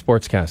 I mean, we're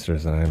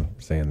sportscasters, and I'm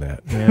saying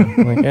that. Yeah.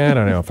 Like, I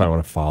don't know if I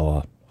want to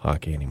follow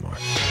hockey anymore.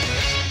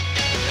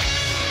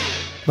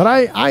 But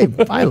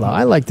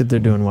I like that they're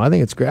doing well. I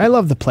think it's great. I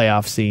love the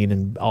playoff scene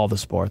and all the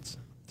sports.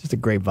 Just a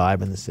great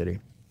vibe in the city.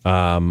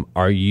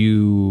 Are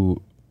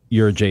you?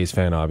 You're a Jays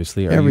fan,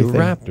 obviously. Are Everything. you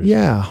a Raptors?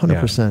 Yeah,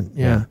 100%.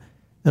 Yeah.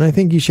 And I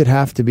think you should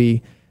have to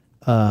be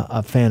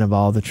a fan of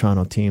all the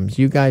Toronto teams.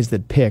 You guys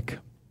that pick,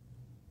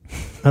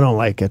 I don't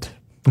like it.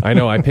 I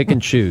know. I pick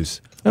and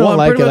choose. I don't I'm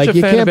like pretty it. much Like a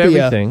you fan can't of be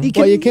everything.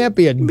 you can't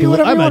be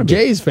whatever I'm you a wanna be.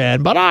 Jays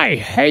fan, but I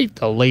hate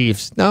the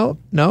Leafs. No,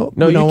 we No,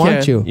 don't you want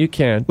can't. you. You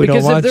can. We don't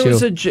because want if there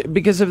you. was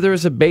because if there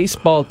was a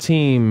baseball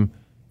team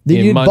Then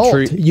in you'd bolt.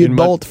 Montreal, You'd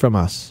bolt from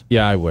us.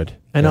 Yeah, I would.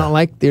 And not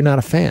like you're not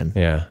a fan.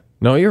 Yeah.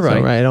 No, you're So,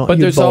 right. right, I don't- but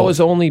you there's bolt. always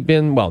only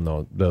been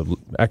the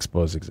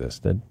Expos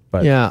existed,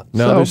 but Yeah,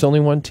 no, so- there's only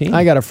one team.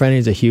 I got a friend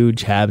who's a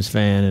huge Habs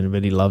fan,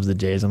 but he loves the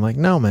Jays. I'm like,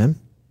 no, man.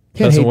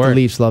 Can't Doesn't hate work. the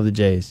Leafs, love the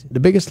Jays. The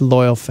biggest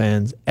loyal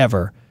fans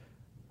ever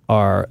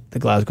are the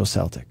Glasgow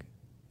Celtic.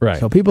 right.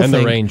 So people and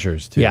think, the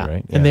Rangers too, yeah,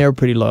 right? and they're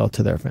pretty loyal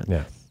to their fans.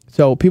 Yeah.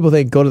 So people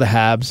think go to the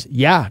Habs.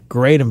 Yeah,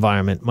 great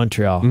environment.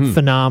 Montreal, Mm-hmm.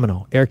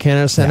 phenomenal. Air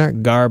Canada Center,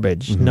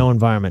 garbage. No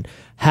environment.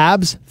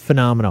 Habs,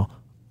 phenomenal.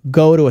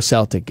 Go to a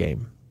Celtic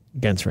game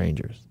against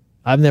Rangers.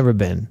 I've never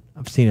been.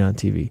 I've seen it on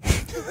TV.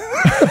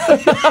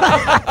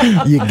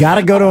 You got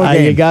to go to a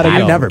game. You got to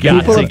I've go. never Got been.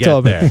 People to have get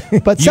told me. there.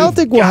 But You've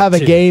Celtic will got have a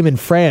to. game in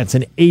France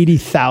and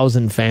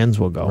 80,000 fans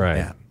will go. Right.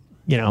 Yeah.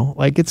 You know,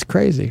 like it's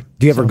crazy.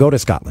 Do you ever go to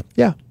Scotland?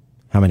 Yeah.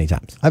 How many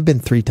times? I've been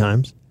 3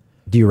 times.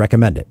 Do you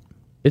recommend it?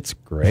 It's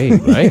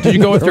great, right? Did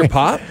you go with your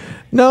pop?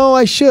 No,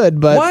 I should,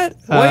 but What?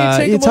 Why don't you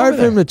take it's him hard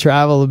over for him there? to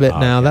travel a bit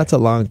now. Okay. That's a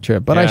long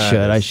trip, but Yeah,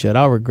 I it should.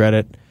 I'll regret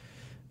it.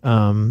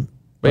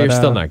 But you're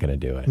still not going to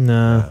do it.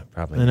 No, Yeah,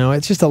 probably. I know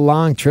it's just a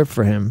long trip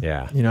for him.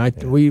 Yeah. you know,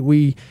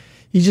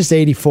 he's just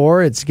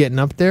 84. It's getting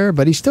up there,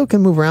 but he still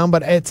can move around.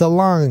 But it's a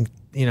long,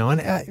 you know,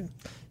 and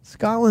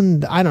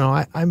Scotland. I don't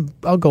know.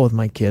 I'll go with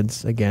my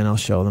kids again. I'll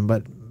show them,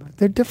 but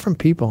they're different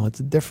people. It's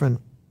a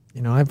different.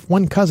 You know, I have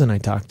one cousin I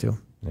talk to.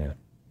 Yeah.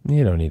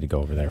 You don't need to go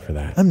over there for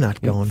that. I'm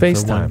not going for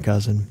FaceTime. one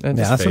cousin. And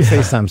Yeah, just that's what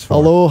FaceTime. FaceTime's for.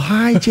 Hello,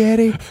 hi,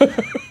 Jerry.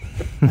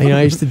 You know,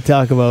 I used to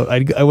talk about.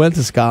 I went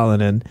to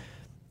Scotland, and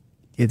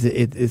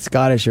it's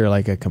Scottish are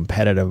like a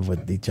competitive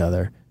with each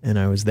other. And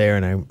I was there,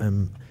 and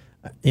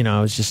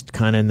I was just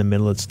kind of in the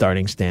middle of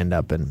starting stand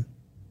up, and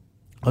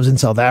I was in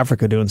South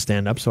Africa doing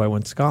stand up, so I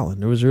went to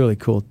Scotland. It was really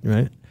cool,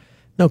 right?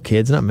 No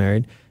kids, not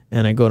married,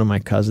 and I go to my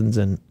cousins,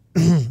 and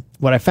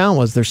what I found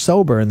was they're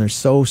sober and they're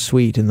so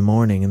sweet in the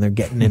morning, and they're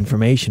getting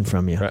information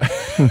from you.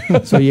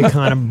 So you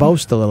kind of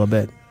boast a little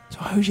bit. So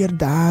how's your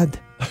dad?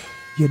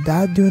 Your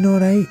dad doing all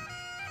right?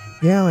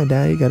 Yeah, my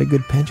daddy got a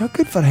good pension. Oh,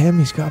 good for him.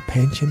 He's got a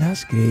pension.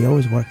 That's great. He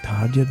always worked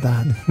hard, your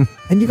dad.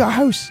 And you got a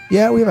house.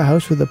 Yeah, we have a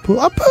house with a pool.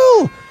 A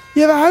pool!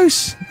 You have a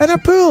house and a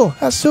pool.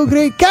 That's so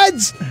great.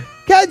 Kids,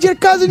 your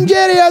cousin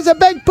Gerry has a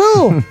big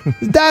pool.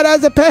 His dad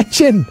has a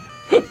pension.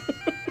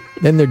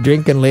 Then they're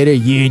drinking later.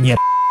 You and your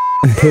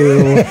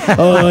pool.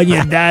 Oh, and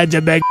your dad's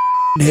a big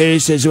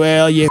house as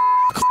well. You're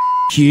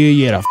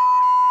a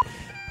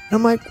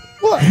I'm like,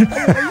 what?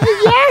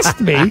 You asked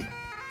me.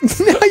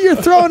 Now you're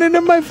throwing it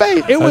in my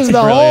face. It was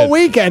the whole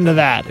weekend of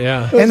that.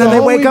 Yeah. And then they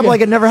wake up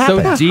like it never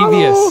happened. So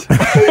devious.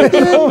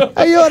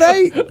 Are you all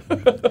right?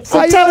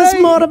 So tell us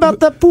more about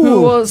the pool.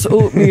 Who wants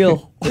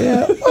oatmeal?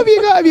 Yeah. Have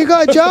you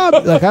got a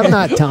job? Look, I'm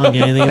not telling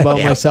you anything about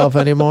myself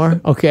anymore.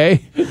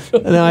 Okay.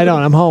 No, I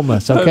don't. I'm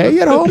homeless. Okay.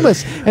 You're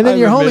homeless, and then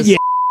you're homeless. You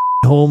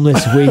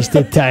homeless,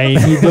 wasted time.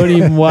 You don't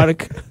even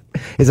work.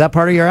 Is that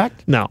part of your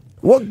act? No.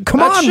 Well, come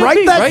That on, should write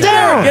be that right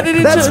down. there. Get it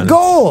into- That's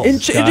gold.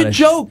 Into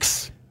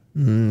jokes.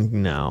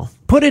 No.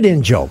 Put it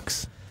in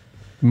jokes.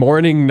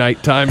 Morning,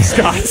 nighttime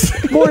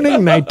Scots.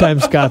 Morning, nighttime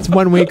Scots.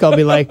 1 week I'll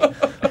be like,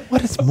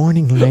 what does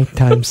morning,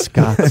 nighttime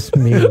Scots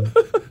mean?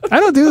 I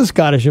don't do the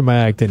Scottish in my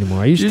act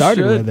anymore. You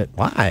started should. with it.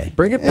 Why?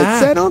 Bring it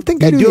back. I don't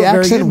think I You do do the it very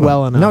accent good.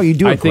 well enough. No, you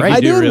do I it think great. you I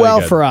do it really well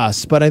good. for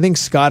us, but I think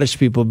Scottish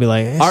people be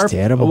like, it's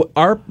terrible.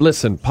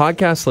 Listen,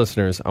 podcast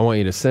listeners, I want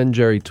you to send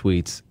Gerry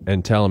tweets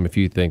and tell him if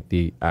you think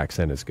the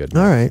accent is good.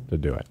 All right. To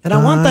do it. And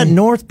I want that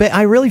North Bay.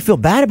 I really feel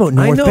bad about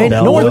North Bay.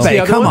 Belleville. North What's Bay, the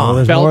other come one? on.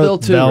 There's Belleville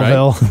too,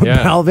 Belleville. right?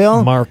 Yeah.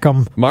 Belleville?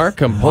 Markham.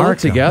 Markham, pull it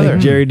together.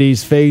 Gerry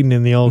Dee's fading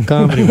in the old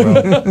comedy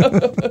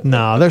world.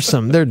 No,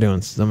 they're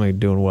doing somebody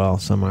doing well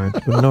somewhere.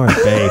 But North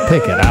Bay,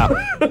 pick it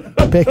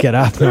up. Pick it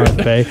up, North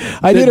Bay.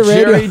 I did a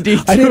Gerry Dee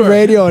tour.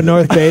 radio in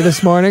North Bay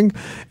this morning,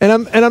 and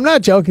I'm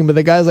not joking, but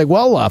the guy's like,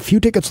 well, a few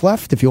tickets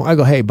left if you want. I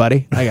go, hey,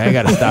 buddy, I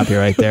got to stop you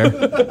right there.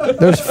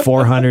 There's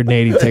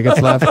 480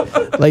 tickets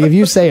left. Like, if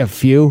you say a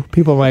few,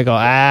 people might go,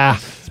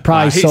 it's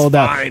probably he's sold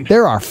fine. out.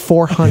 There are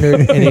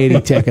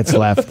 480 tickets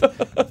left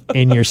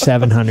in your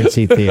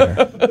 700-seat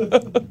theater.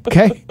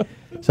 Okay?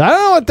 So I don't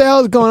know what the hell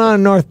is going on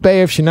in North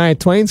Bay, if Shania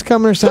Twain's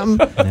coming or something,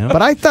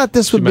 but I thought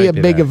this would be a might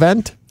be big there.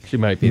 event. She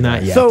might be Not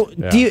there. yet. So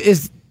Yeah.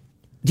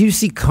 do you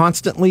see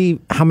constantly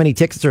how many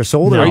tickets are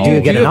sold, No. or do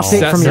you get Do an you update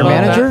from obsess your about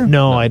manager? that?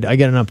 No, I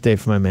get an update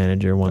from my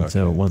manager once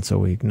a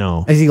week.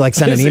 No. Is he like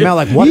send an Is it- email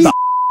like what He- the?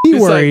 He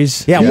He's like-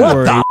 worries. Yeah, He what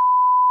worries. the?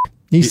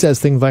 He says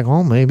things like,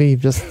 "Oh, maybe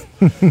just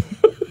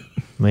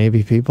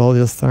maybe people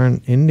just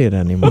aren't into it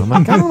anymore." I'm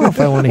like, I don't know if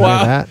I want to Wow,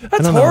 hear that. I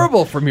that's don't know.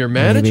 horrible from your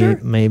manager.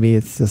 Maybe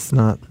it's just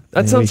not.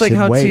 That maybe sounds we like should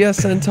how wait.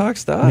 TSN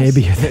talks to us.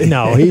 Maybe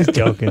no, he's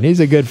joking. He's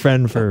a good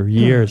friend for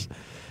years,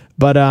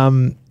 but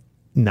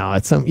no,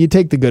 it's you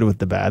take the good with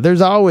the bad.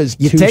 There's always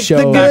You two take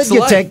shows. the good,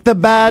 you take the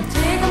bad.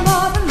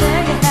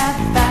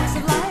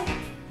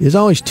 There's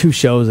always two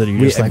shows that are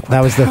just like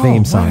that was the hell?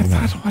 theme song.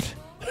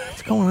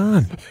 What's going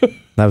on?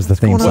 That was the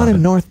theme What's going on in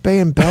song. North Bay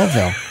and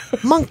Belleville?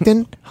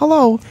 Moncton,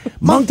 hello,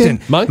 Moncton,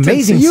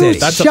 Amazing you, city.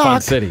 That's a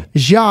fun city.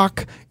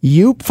 Jacques,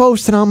 you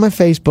posted on my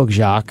Facebook,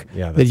 Jacques,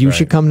 Yeah, that that's you right.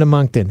 should come to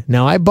Moncton.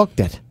 Now I booked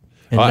it,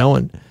 and no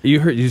one.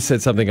 You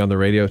said something on the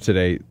radio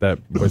today that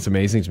was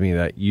amazing to me,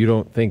 that you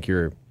don't think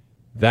you're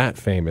that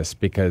famous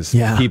because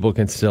Yeah. people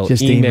can still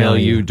Just email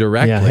you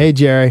directly. Yeah. Hey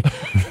Jerry,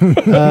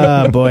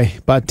 boy,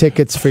 bought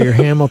tickets for your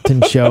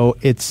Hamilton show.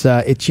 It's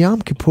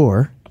Yom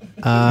Kippur,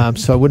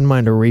 so I wouldn't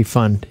mind a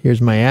refund.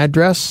 Here's my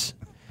address.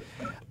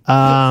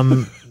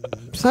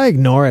 So I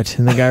ignore it,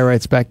 and the guy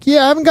writes back,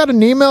 "Yeah, I haven't got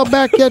an email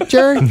back yet,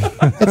 Jerry."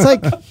 It's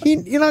like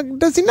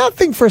does he not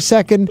think for a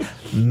second?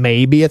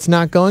 Maybe it's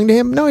not going to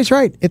him. No, he's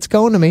right. It's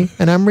going to me,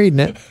 and I'm reading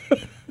it.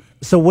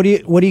 So what do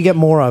you get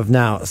more of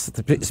now?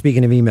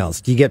 Speaking of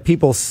emails, do you get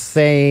people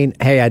saying,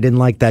 "Hey, I didn't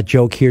like that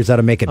joke. Here's how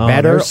to make it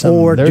better,"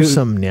 there's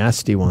some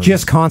nasty ones.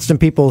 just constant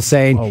people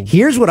saying,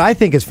 "Here's what I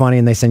think is funny,"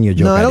 and they send you a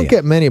joke? No, I don't idea?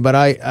 get many, but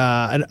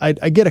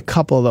I get a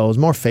couple of those,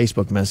 more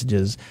Facebook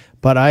messages.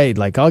 But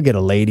I'll get a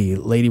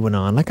lady went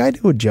on, like, I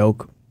do a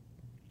joke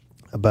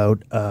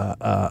about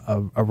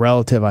a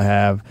relative I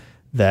have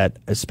that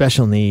has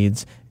special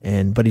needs,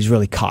 but he's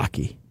really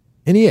cocky,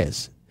 and he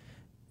is.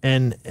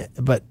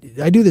 But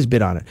I do this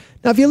bit on it.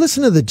 Now, if you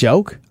listen to the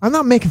joke, I'm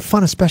not making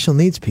fun of special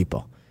needs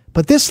people.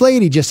 But this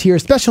lady just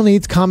hears special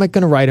needs comic,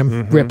 gonna write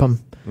him, rip him,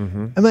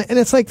 and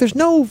it's like there's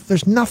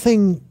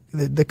nothing.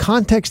 The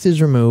context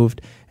is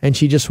removed, and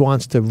she just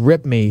wants to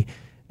rip me,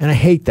 and I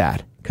hate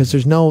that because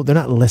they're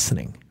not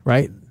listening,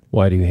 right?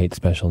 Why do you hate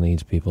special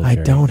needs people, I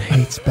Jerry? don't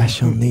hate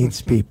special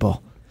needs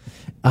people.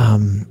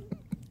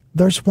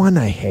 There's one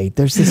I hate.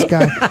 There's this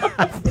guy.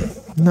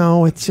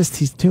 No, it's just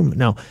he's too.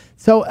 No,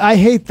 so I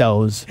hate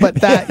those. But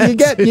that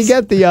you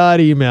get the odd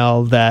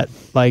email that,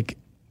 like,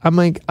 I'm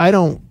like, I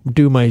don't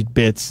do my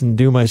bits and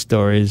do my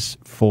stories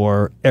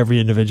for every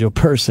individual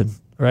person,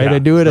 right? Yeah, I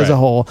do it as a right.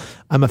 whole.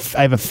 I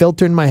have a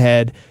filter in my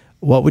head.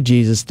 What would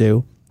Jesus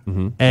do?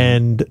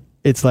 And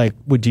it's like,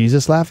 would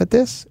Jesus laugh at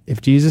this?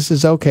 If Jesus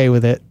is okay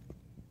with it,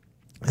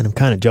 and I'm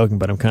kind of joking,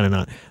 but I'm kind of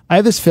not. I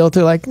have this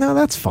filter, like, no,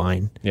 that's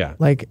fine. Yeah.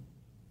 Like,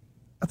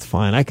 That's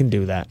fine. I can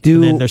do that.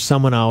 And then there's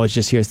someone always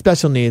just here.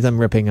 Special needs. I'm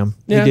ripping him.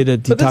 Yeah, He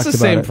but talked that's the about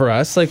same it. for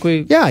us. Like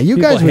You people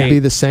guys would hate- be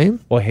the same.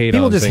 Well, hate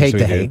People on just things hate we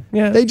to do. hate.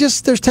 Yeah, There's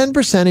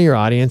 10% of your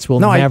audience will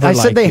No, never I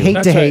said like they you. hate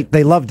That's to right. hate.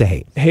 They love to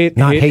hate.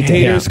 Not hate to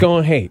hate. haters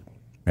going hate.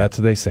 That's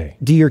what they say.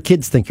 Do your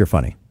kids think you're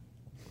funny?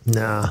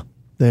 Nah,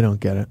 they don't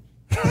get it.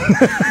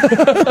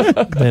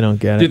 They don't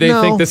get it. Do they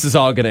No, think this is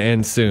all going to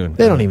end soon?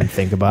 They don't even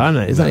think about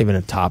it. It's not even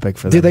a topic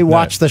for them. Do they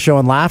watch the show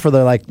and laugh, or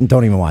they're like,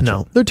 don't even watch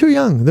No, it? they're too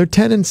young. They're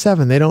 10 and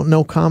 7. They don't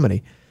know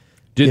comedy.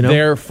 Did know?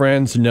 their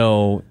friends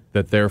know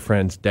that their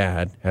friend's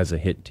dad has a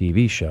hit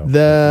TV show? He's a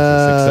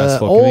The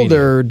successful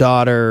older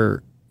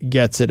daughter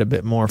gets it a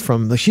bit more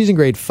from. She's in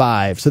grade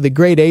 5, so the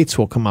grade 8s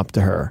will come up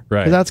to her.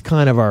 Right. That's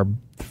kind of our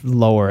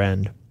lower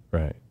end. comedian.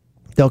 Right.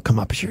 They'll come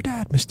up. Is your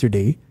dad Mr.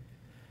 D?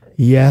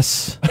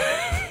 Yes.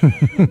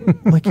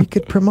 Like, you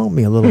could promote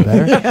me a little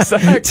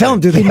better. Tell them,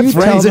 do they Can have you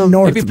friends tell in them-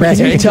 North maybe Bay?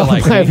 Can you tell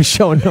like them I have me. a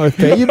show in North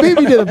Bay? You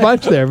maybe did a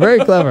bunch there. Very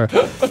clever.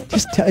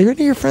 Just tell any of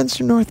your friends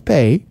from North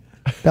Bay,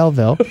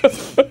 Belleville.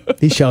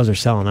 These shows are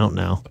selling out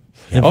now.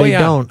 And if they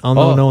don't, I'll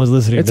know no one's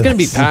listening It's to going to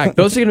be this. packed.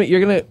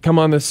 You're going to come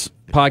on this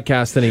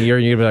podcast in a year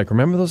and you're going to be like,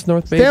 remember those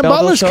North Bay Stan Belleville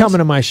Butler's shows? coming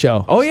to my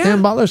show. Oh, yeah?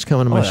 Stan Butler's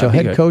coming to my show. that'd be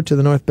Head good. coach of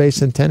the North Bay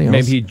Centennials.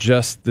 Maybe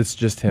it's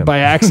just him. by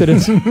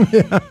accident.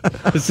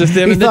 It's just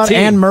him He and the thought team.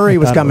 Anne Murray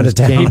was thought it coming to was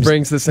town. James. He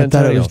brings the I thought it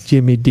Centennials. was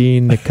Jimmy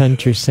Dean, the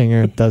country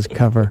singer, does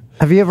cover.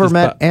 Have you ever Just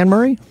met Anne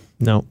Murray?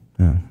 No.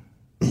 No.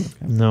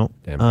 Damn,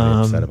 pretty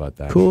upset about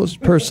that. Coolest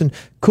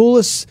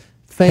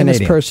famous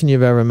Canadian. person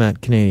you've ever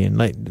met, Canadian.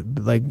 Like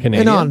Canadian?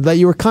 and on that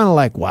you were kind of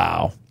like,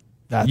 wow.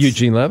 That's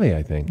Eugene Levy,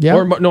 I think. Yeah.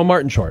 Or no,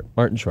 Martin Short.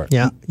 Martin Short.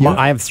 Yeah.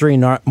 I have three.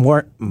 Did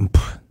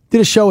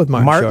a show with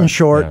Martin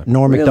Short, Yeah.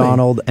 Norm Really?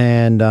 Macdonald,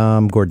 and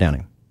Gord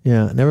Downing.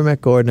 Yeah. Never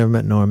met Gord, never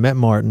met Norm, met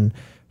Martin.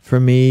 For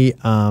me,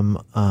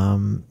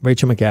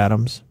 Rachel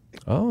McAdams,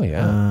 Oh,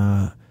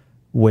 yeah.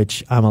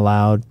 which I'm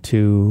allowed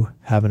to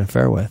have an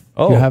affair with.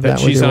 Oh, you have that that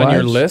with she's your on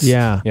your wives? list?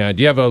 Yeah. Yeah.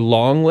 Do you have a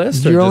long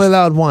list? Or You're only just-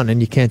 allowed one, and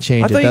you can't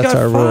change I it. thought you That's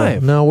got our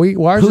 5. rule.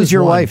 No, ours Who's is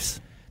your one.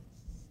 wife's?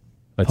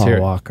 Let's Paul hear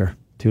it. Walker.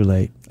 Too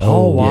late.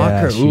 Paul Yeah,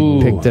 Walker. she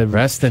Ooh, picked a-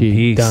 rest in she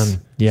peace. Done.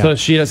 Yeah. So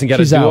she doesn't get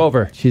She's a out.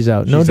 do-over. She's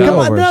out. No She's out.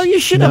 do-overs. Come on, no, you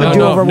should have No, a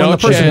do-over when no the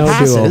person chance.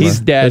 passes. do-over. He's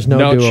dead. There's No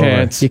do-over.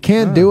 chance. You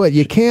can't do it.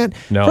 You can't.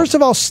 No. First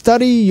of all,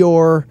 study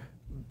your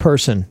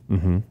person.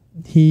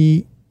 Mm-hmm.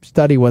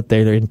 Study what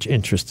their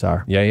interests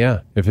are. Yeah,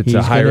 yeah. If it's He's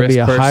a high going to risk be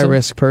a person, high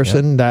risk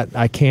person that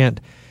I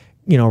can't,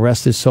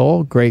 rest his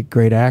soul. Great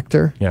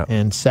actor. Yeah.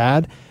 And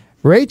sad.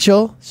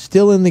 Rachel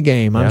still in the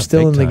game. Yeah, I'm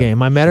still big in the time.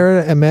 game. I met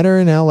her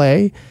in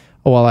L.A.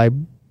 While I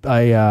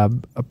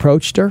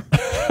approached her.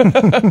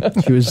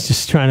 She was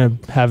just trying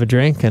to have a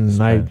drink,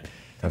 and I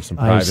have some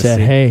I privacy. said,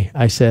 "Hey,"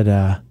 I said,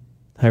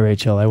 "Hi,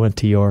 Rachel. I went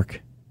to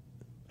York."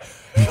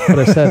 What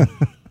I said.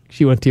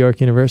 She went to York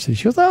University.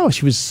 She goes, "Oh,"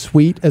 she was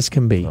sweet as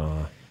can be,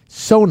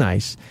 so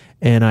nice.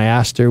 And I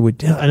asked her,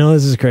 I know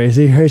this is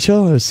crazy,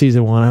 Rachel. It was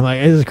season 1. I'm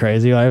like, this is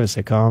crazy. I have a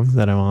sitcom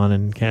that I'm on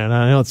in Canada.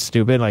 I know it's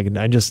stupid. Like,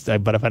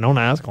 but if I don't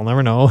ask, I'll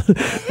never know.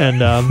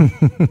 And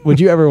would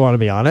you ever want to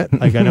be on it?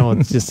 Like, I know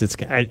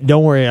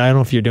don't worry. I don't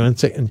know if you're doing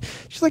it. And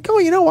she's like, oh,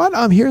 you know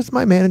what? Here's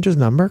my manager's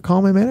number.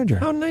 Call my manager.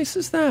 How nice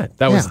is that?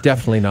 That was Yeah.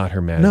 definitely not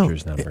her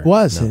manager's number. It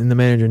was, No. and the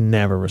manager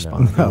never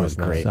responded. No, it was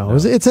great. So No.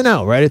 it's an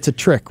out, right? It's a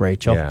trick,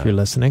 Rachel, Yeah. if you're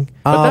listening.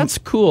 But that's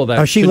cool.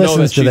 That she to know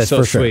listens that to she's this so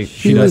for sure. sweet.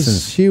 She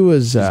was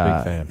She's a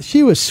big fan.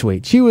 she was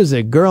sweet. She was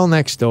a girl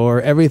next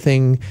door.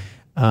 Everything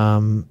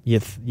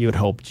you would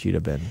hoped she'd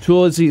have been. Who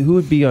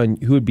would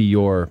be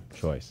your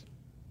choice?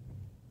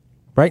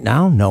 Right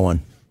now, no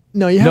one.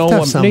 No, you have No to have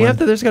one. someone.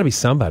 There's got to be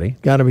somebody.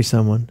 Got to be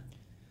someone.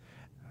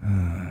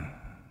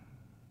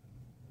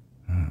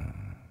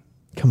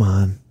 Come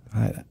on,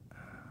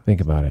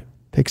 Think about it.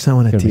 pick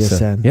someone at Gonna be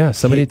TSN. Yeah,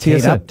 somebody at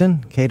Kate TSN.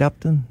 Upton. Kate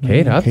Upton.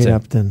 Kate Upton. Kate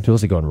Upton.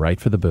 Julesy going right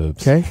for the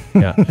boobs. Okay.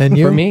 Yeah. And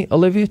you? For me,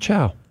 Olivia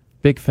Chow.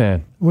 Big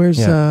fan. Where's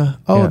Yeah.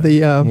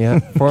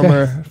 the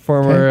former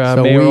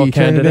so mayoral we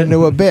turned it candidate.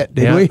 into a bit,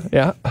 did yeah, we?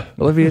 Yeah.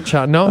 Olivia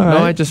Chow. No, All no,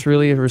 right. I just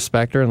really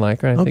respect her and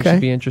like her. I think Okay.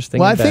 she'd be interesting.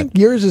 Well, I in bed. think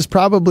yours is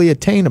probably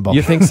attainable.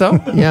 You think so?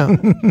 Yeah.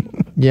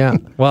 Yeah.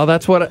 Well,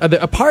 that's what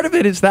a part of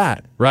it is.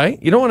 That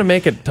right? You don't want to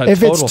make it.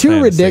 If it's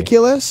too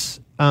ridiculous,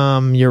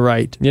 you're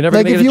right. You never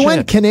like get if a you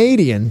went chance.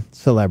 Canadian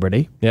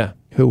celebrity, Yeah.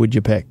 who would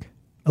you pick?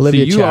 So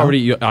Olivia you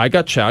Chow. I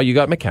got Chow. You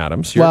got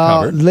McAdams. You're well,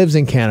 covered. lives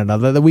in Canada.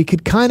 That we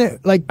could kind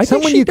of like I think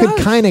someone she you could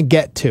does. kind of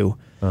get to.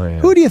 Oh, yeah.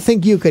 Who do you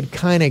think you could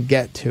kind of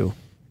get to?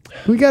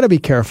 We got to be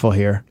careful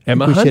here.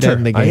 Emma we should Hunter.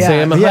 end the I'd game. say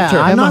Emma Hunter.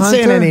 I'm Emma not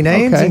saying Hunter? any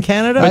names Okay. in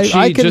Canada. But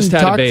she can just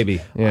had a talk- baby.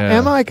 Yeah.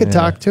 Emma, I could Yeah.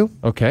 talk to.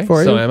 Okay,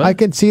 for so you. Emma, I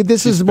can see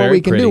this she's is what very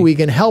we can pretty. do. We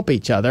can help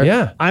each other.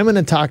 Yeah. I'm going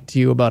to talk to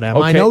you about Emma.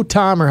 I Okay. know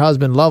Tom, her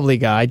husband, lovely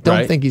guy. I don't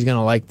Right. think he's going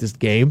to like this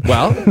game.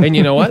 Well, and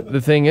you know what?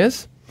 The thing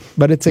is,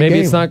 But it's a maybe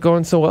game. it's not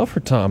going so well for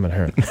Tom and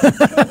her.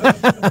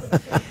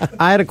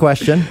 I had a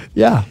question.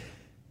 Yeah.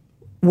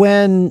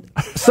 When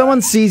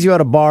someone sees you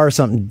at a bar or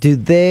something,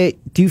 do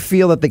you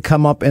feel that they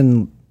come up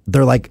and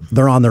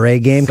they're on their A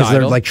game because they're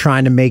Sidle? like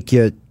trying to make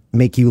you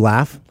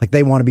laugh? Like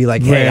they want to be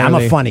like, hey, I'm a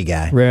Rarely. funny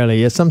guy.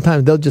 Rarely. Yeah.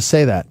 Sometimes they'll just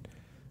say that.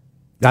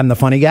 I'm the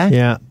funny guy?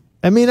 Yeah.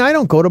 I mean, I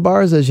don't go to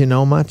bars, as you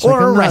know, much. Or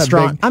I'm a not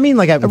restaurant. I mean,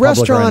 like at a Republic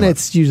or restaurant, anywhere.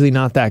 it's usually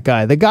not that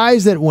guy. The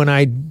guys that when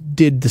I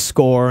did the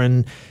score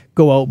and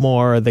go out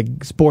more, the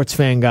sports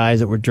fan guys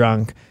that were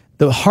drunk,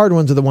 the hard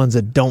ones are the ones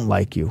that don't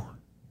like you.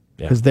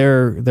 Because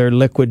they're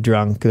liquid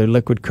drunk, they're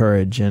liquid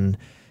courage. And,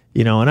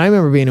 and I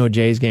remember being to a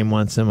Jays game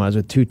once, and I was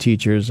with two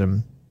teachers,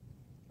 and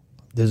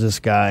there's this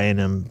guy,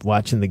 and I'm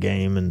watching the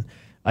game, and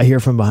I hear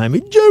from behind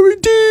me, Gerry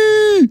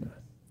Dee!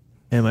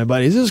 And my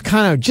buddies is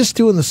kind of just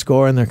doing the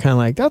score, and they're kind of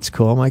like, that's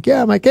cool. I'm like,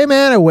 yeah. I'm like, hey,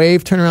 man. I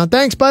wave, turn around.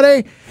 Thanks,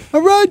 buddy.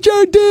 All right,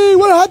 Gerry Dee.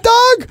 Want a hot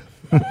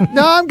dog?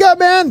 No, I'm good,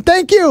 man.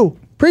 Thank you.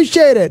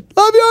 Appreciate it.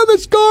 Love you on the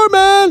score,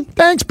 man.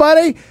 Thanks,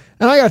 buddy.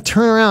 And I got to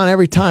turn around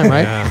every time,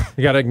 right? Yeah.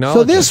 You got to acknowledge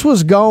So this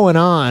was going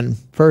on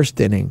first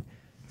inning,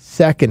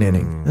 second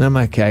inning. And I'm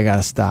like, okay, I got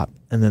to stop.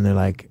 And then they're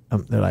like,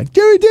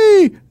 Gerry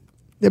Dee.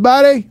 Hey,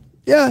 buddy.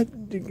 Yeah.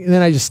 And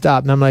then I just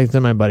stopped. And I'm like,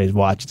 then my buddies,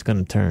 watch. It's going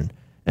to turn.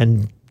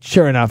 And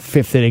sure enough,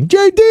 fifth inning,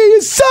 Gerry Dee,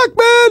 you suck,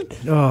 man.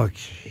 Oh,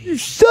 you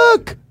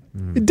suck.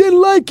 It didn't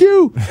like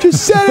you.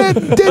 Just said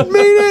it. Didn't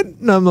mean it.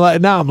 And I'm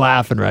like, now I'm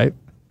laughing, right?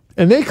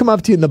 And they come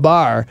up to you in the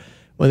bar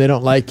when they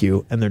don't like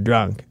you and they're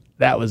drunk.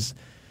 That was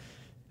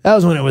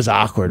when it was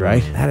awkward,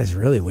 right? That is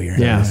really weird.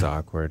 Yeah. It's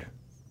awkward.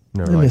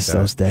 Never I liked miss that.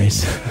 those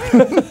days.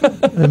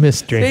 I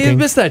miss drinking. You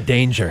miss that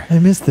danger. I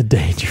miss the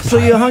danger. So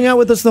you hung out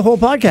with us the whole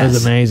podcast. It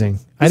was amazing.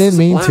 I didn't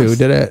mean to,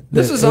 did it?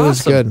 This is It awesome.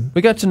 was good.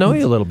 We got to know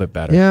you a little bit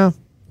better. Yeah.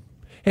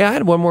 Hey, I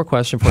had one more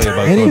question for you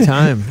about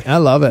Anytime. I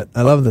love it.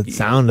 I love the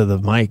sound of the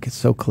mic. It's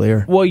so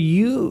clear. Well,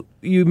 you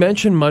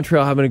mentioned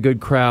Montreal having a good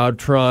crowd,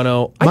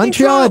 Toronto.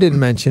 Montreal, I didn't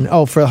mention.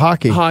 Oh, for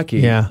hockey. Hockey.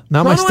 Yeah.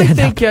 Not Toronto, my stand-up.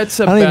 I think gets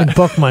a I don't even ba-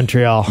 book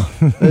Montreal.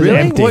 Really?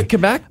 Empty. What,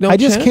 Quebec? No I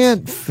just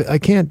chance? I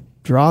can't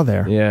draw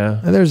there. Yeah.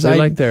 There's They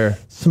like their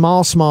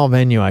small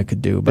venue I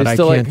could do, but They I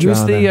still can't draw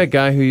who's there. the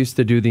guy who used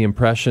to do the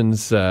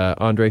impressions?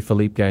 Andre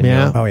Philippe Gagnon.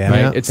 Yeah. Oh, yeah. Right?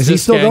 Yeah. It's Is he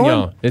just still Gagnon.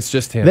 going? It's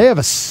just him. They have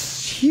a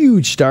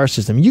huge star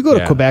system. You go to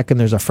Yeah. Quebec and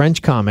there's a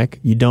French comic.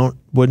 You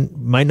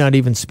might not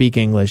even speak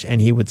English, and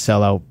he would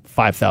sell out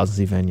 5,000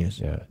 seat venues.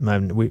 Yeah.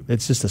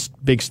 It's just a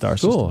big star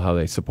cool system. how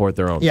they support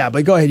their own. Yeah,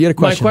 but go ahead. You had a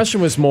question. My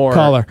question was more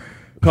Caller.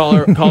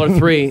 Caller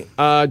 3,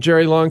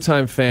 Jerry,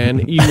 longtime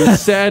fan. You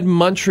said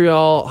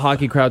Montreal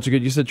hockey crowds are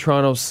good. You said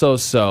Toronto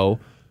so-so.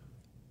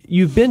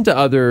 You've been to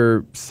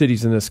other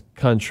cities in this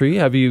country.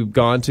 Have you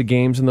gone to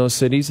games in those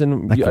cities?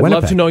 And Like I'd love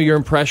Winnipeg. to know your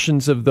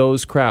impressions of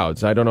those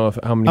crowds. I don't know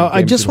how many. Oh, I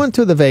games just you've- went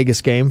to the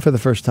Vegas game for the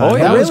first time. Oh,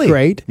 yeah? That was Really?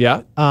 great.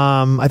 Yeah.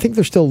 I think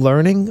they're still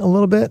learning a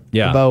little bit.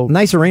 Yeah. About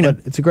Nice arena.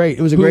 but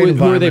it was a Who great were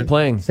environment. they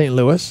playing? St.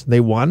 Louis. They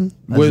won.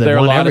 Were They there a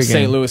won lot every of St.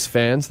 game. Louis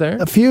fans there?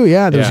 A few,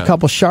 yeah. There was Yeah. a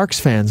couple Sharks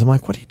fans. I'm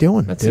like, what are you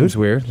doing, That dude? seems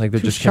weird. Like they're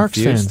Two just Sharks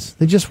confused. fans.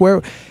 They just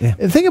wear.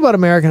 The thing about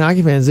American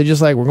hockey fans, they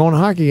just like, we're going to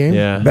a hockey game.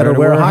 Yeah. Better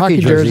wear a hockey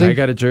jersey. I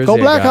got a jersey. Go I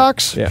got.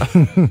 Blackhawks. Yeah.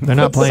 They're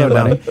not playing, So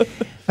buddy.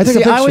 I took a See,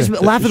 picture. I always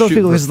laugh at those Shoot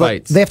people for because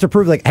fights. they have to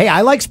prove, like, hey,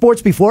 I like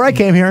sports before I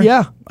came here.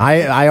 Yeah.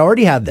 I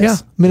already had this.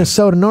 Yeah,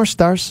 Minnesota North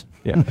Stars.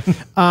 Yeah.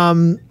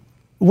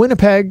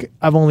 Winnipeg,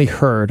 I've only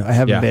heard. I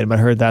haven't Yeah. been, but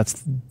I heard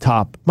that's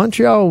top.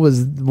 Montreal was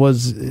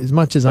as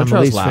much as I'm a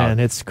Montreal's Leafs loud. fan.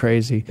 It's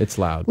crazy. It's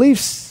loud.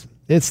 Leafs,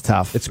 it's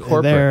tough. It's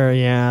corporate.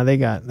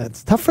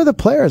 That's tough for the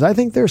players. I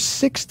think they're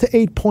 6 to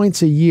 8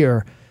 points a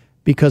year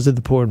because of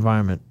the poor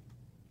environment.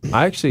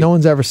 I actually. No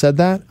one's ever said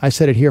that. I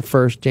said it here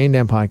first. Jane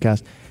Dan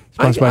podcast.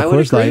 Sponsored by I would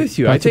Coors agree Light. with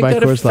you. I Sponsored think by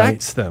that Coors Light.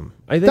 affects them.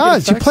 I think It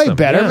does. You affects play them.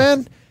 better, Yeah.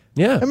 man.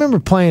 Yeah. I remember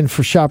playing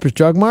for Shoppers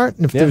Drug Mart,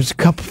 and if there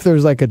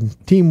was like a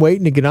team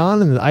waiting to get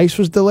on, and the ice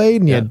was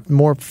delayed, and you had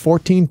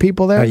 14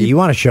 people there. You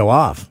want to show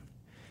off.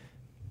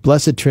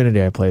 Blessed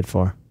Trinity, I played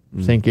for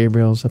St.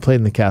 Gabriel's. I played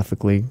in the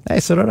Catholic League. Hey,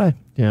 so did I.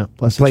 Yeah,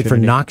 Blessed Played for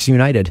Trinity. Knox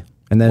United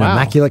and then Wow.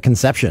 Immaculate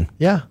Conception.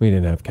 Yeah, We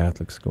didn't have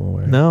Catholic school.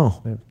 Where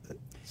no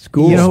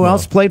school. You know who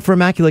else played for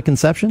Immaculate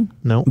Conception?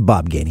 No,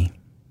 Bob Gainey.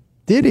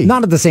 did he?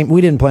 Not at the same.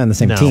 We didn't play on the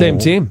same No. team. Same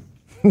team.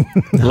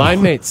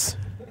 Line mates.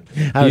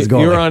 I was You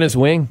goalie. were on his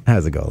wing. I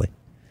was a goalie.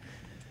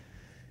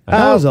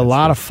 That was a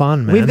lot of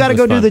fun, man. We've got to was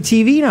go do fun. the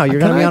TV now. You're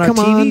going to be on our Can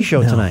I TV come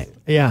show No. tonight.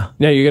 Yeah.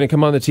 Yeah, you're going to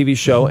come on the TV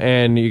show,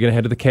 and you're going to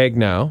head to the keg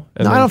now.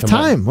 And No, I then don't have come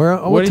on. time. What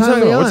are you time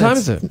talking are we about? What on? time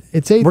is it?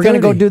 It's 8:30. We're going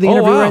to go do the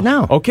interview right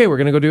now. Okay, we're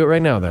going to go do it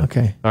right now then.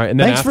 Okay. All right, and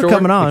then Thanks for afterward,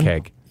 coming on. the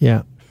keg.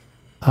 Yeah.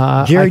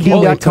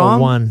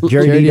 GerryDee.com?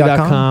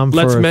 GerryDee.com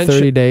Let's for mention-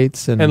 30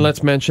 dates. And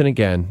let's mention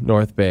again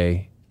North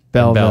Bay,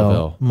 and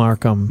Belleville,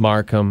 Markham,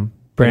 Markham,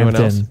 anyone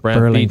else?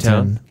 Brampton,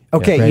 B-Town. Burlington.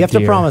 Okay, Red you have to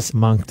Deer, promise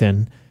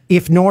Moncton.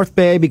 if North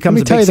Bay Let becomes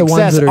me a tell big you the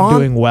success ones that are on,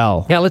 doing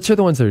well. Yeah, let's hear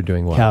the ones that are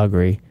doing well.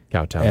 Calgary,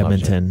 Cowtown, loves you.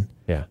 Edmonton,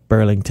 Yeah.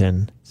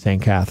 Burlington,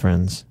 St.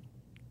 Catharines.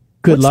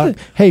 Good What's luck.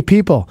 Hey,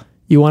 people,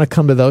 you want to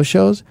come to those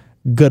shows?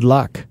 Good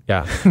luck. Yeah,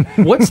 Yeah.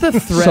 What's the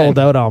thread? Sold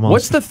out almost.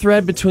 What's the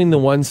thread between the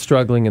ones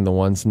struggling and the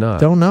ones not?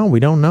 Don't know. We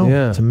don't know.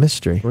 Yeah. It's a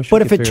mystery.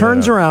 But if it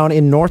turns around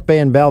in North Bay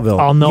and Belleville,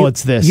 I'll know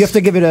it's this. You have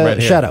to give it a Right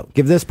here. shout out.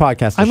 Give this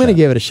podcast I'm going to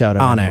give it a shout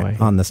out on anyway.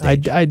 on the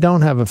stage. I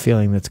don't have a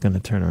feeling that's going to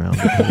turn around.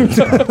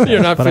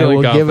 You're not but I feeling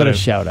will give it a confident.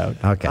 shout out.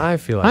 Okay. I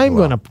feel like I'm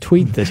going to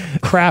tweet the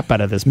crap out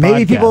of this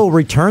Maybe podcast. people will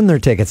return their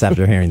tickets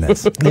after hearing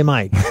this. They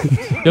might.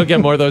 You'll get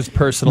more of those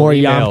personal More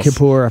emails. Yom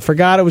Kippur. I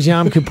forgot it was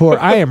Yom Kippur.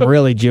 I am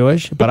really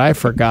Jewish, but I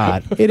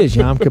forgot. It is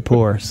Yom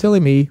Kippur. Silly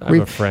me. I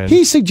have a friend.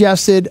 He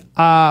suggested,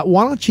 why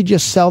don't you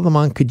just sell them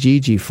on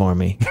Kijiji for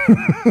me?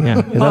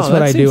 Yeah, 'cause that's what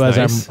that I do seems as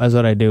nice. that's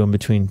what I do in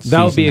between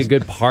That would be a seasons.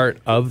 good part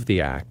of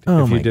the act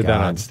Oh if you my did that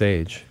God. on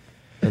stage.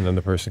 And then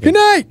the person Good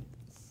night.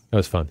 That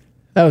was fun.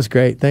 That was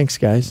great. Thanks,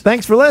 guys.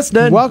 Thanks for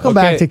listening. Welcome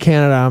Okay. back to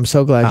Canada. I'm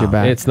so glad you're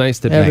back. It's nice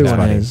to be Everyone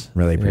back. is.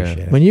 Really appreciate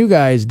it. When you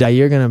guys die,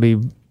 you're going to be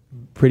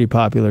pretty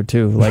popular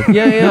too. Like,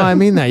 Yeah. No, I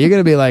mean that. You're going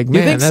to be like,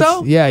 man, think that's,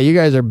 so? yeah, you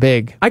guys are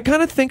big. I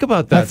kind of think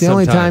about that That's the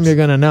only time sometimes. you're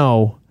going to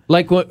know.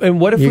 Like, and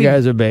what if You we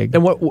guys are big.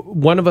 And what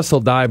one of us will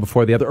die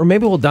before the other, or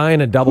maybe we'll die in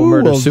a double Who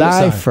murder will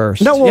suicide. die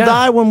first? No, we'll Yeah.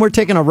 die when we're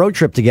taking a road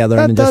trip together.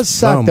 That and does just,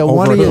 suck boom, that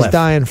one over of a you is cliff.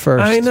 dying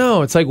first. I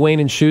know. It's like Wayne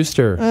and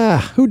Schuster.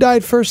 Who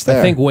died first there?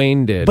 I think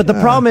Wayne did. But the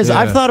problem is, Yeah.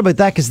 I've thought about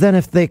that because then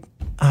if they,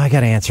 I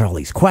got to answer all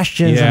these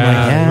questions. I'm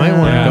like, you might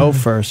want to Yeah. go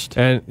first.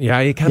 And yeah,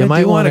 you kind You of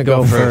might do want to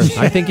wanna go go first. first.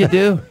 I think you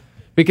do.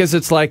 Because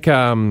it's like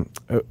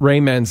Ray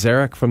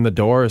Manzarek from The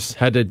Doors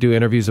had to do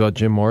interviews about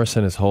Jim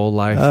Morrison his whole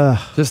life.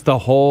 Just the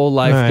whole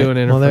life All right. doing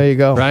interviews. Well, there you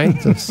go. Right?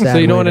 It's a sad So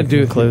you don't way want to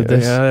to conclude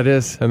this. Yeah, it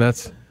is. And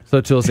that's so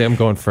Tulsi, I'm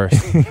going first.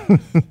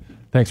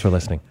 Thanks for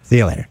listening. See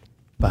you later.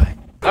 Bye.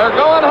 They're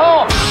going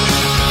home.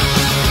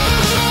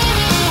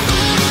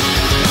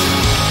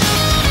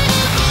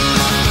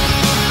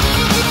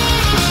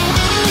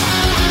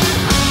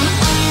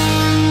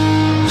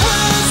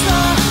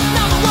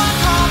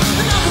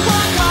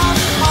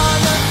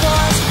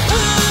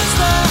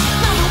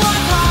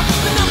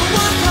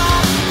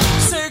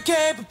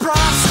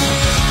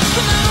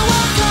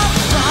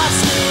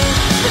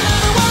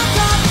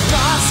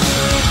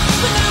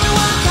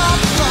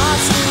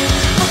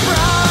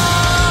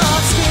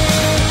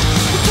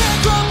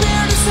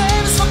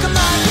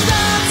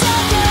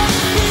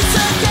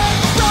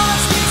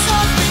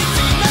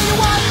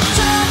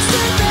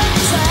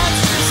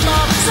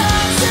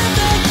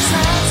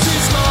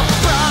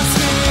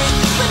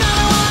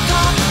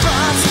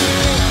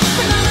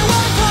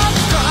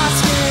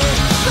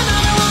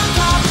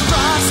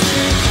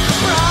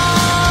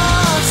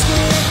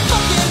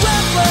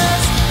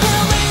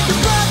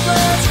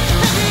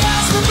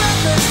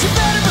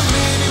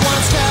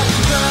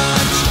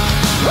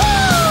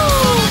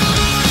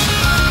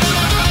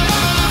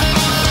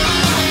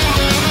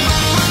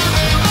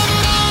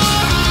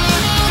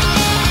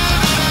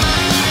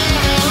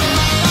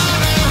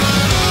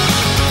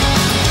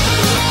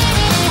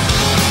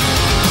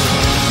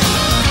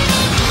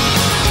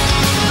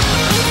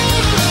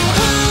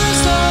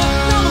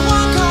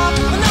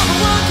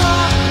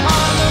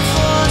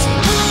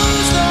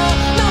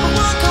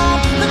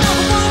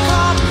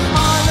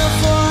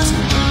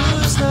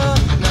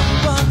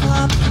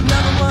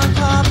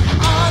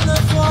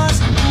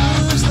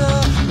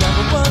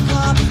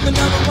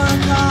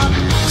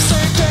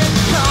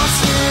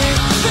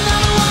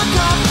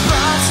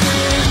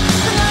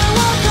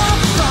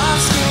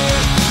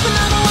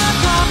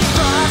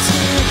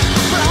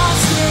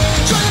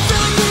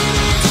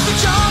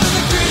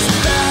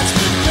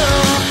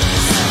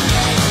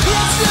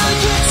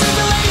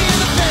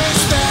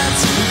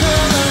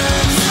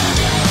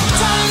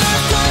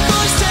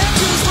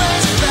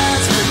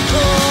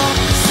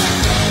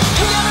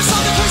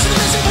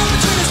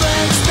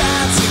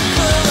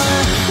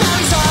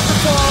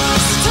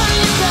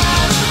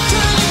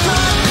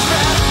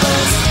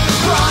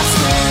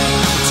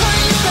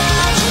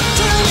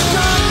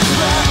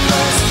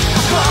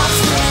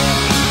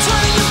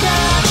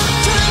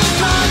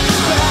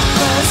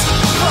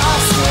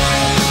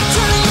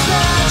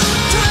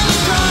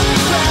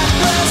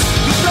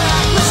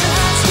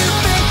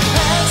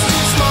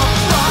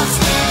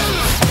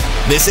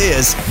 This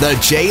is the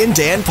Jay and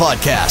Dan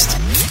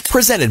Podcast,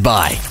 presented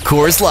by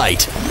Coors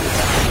Light.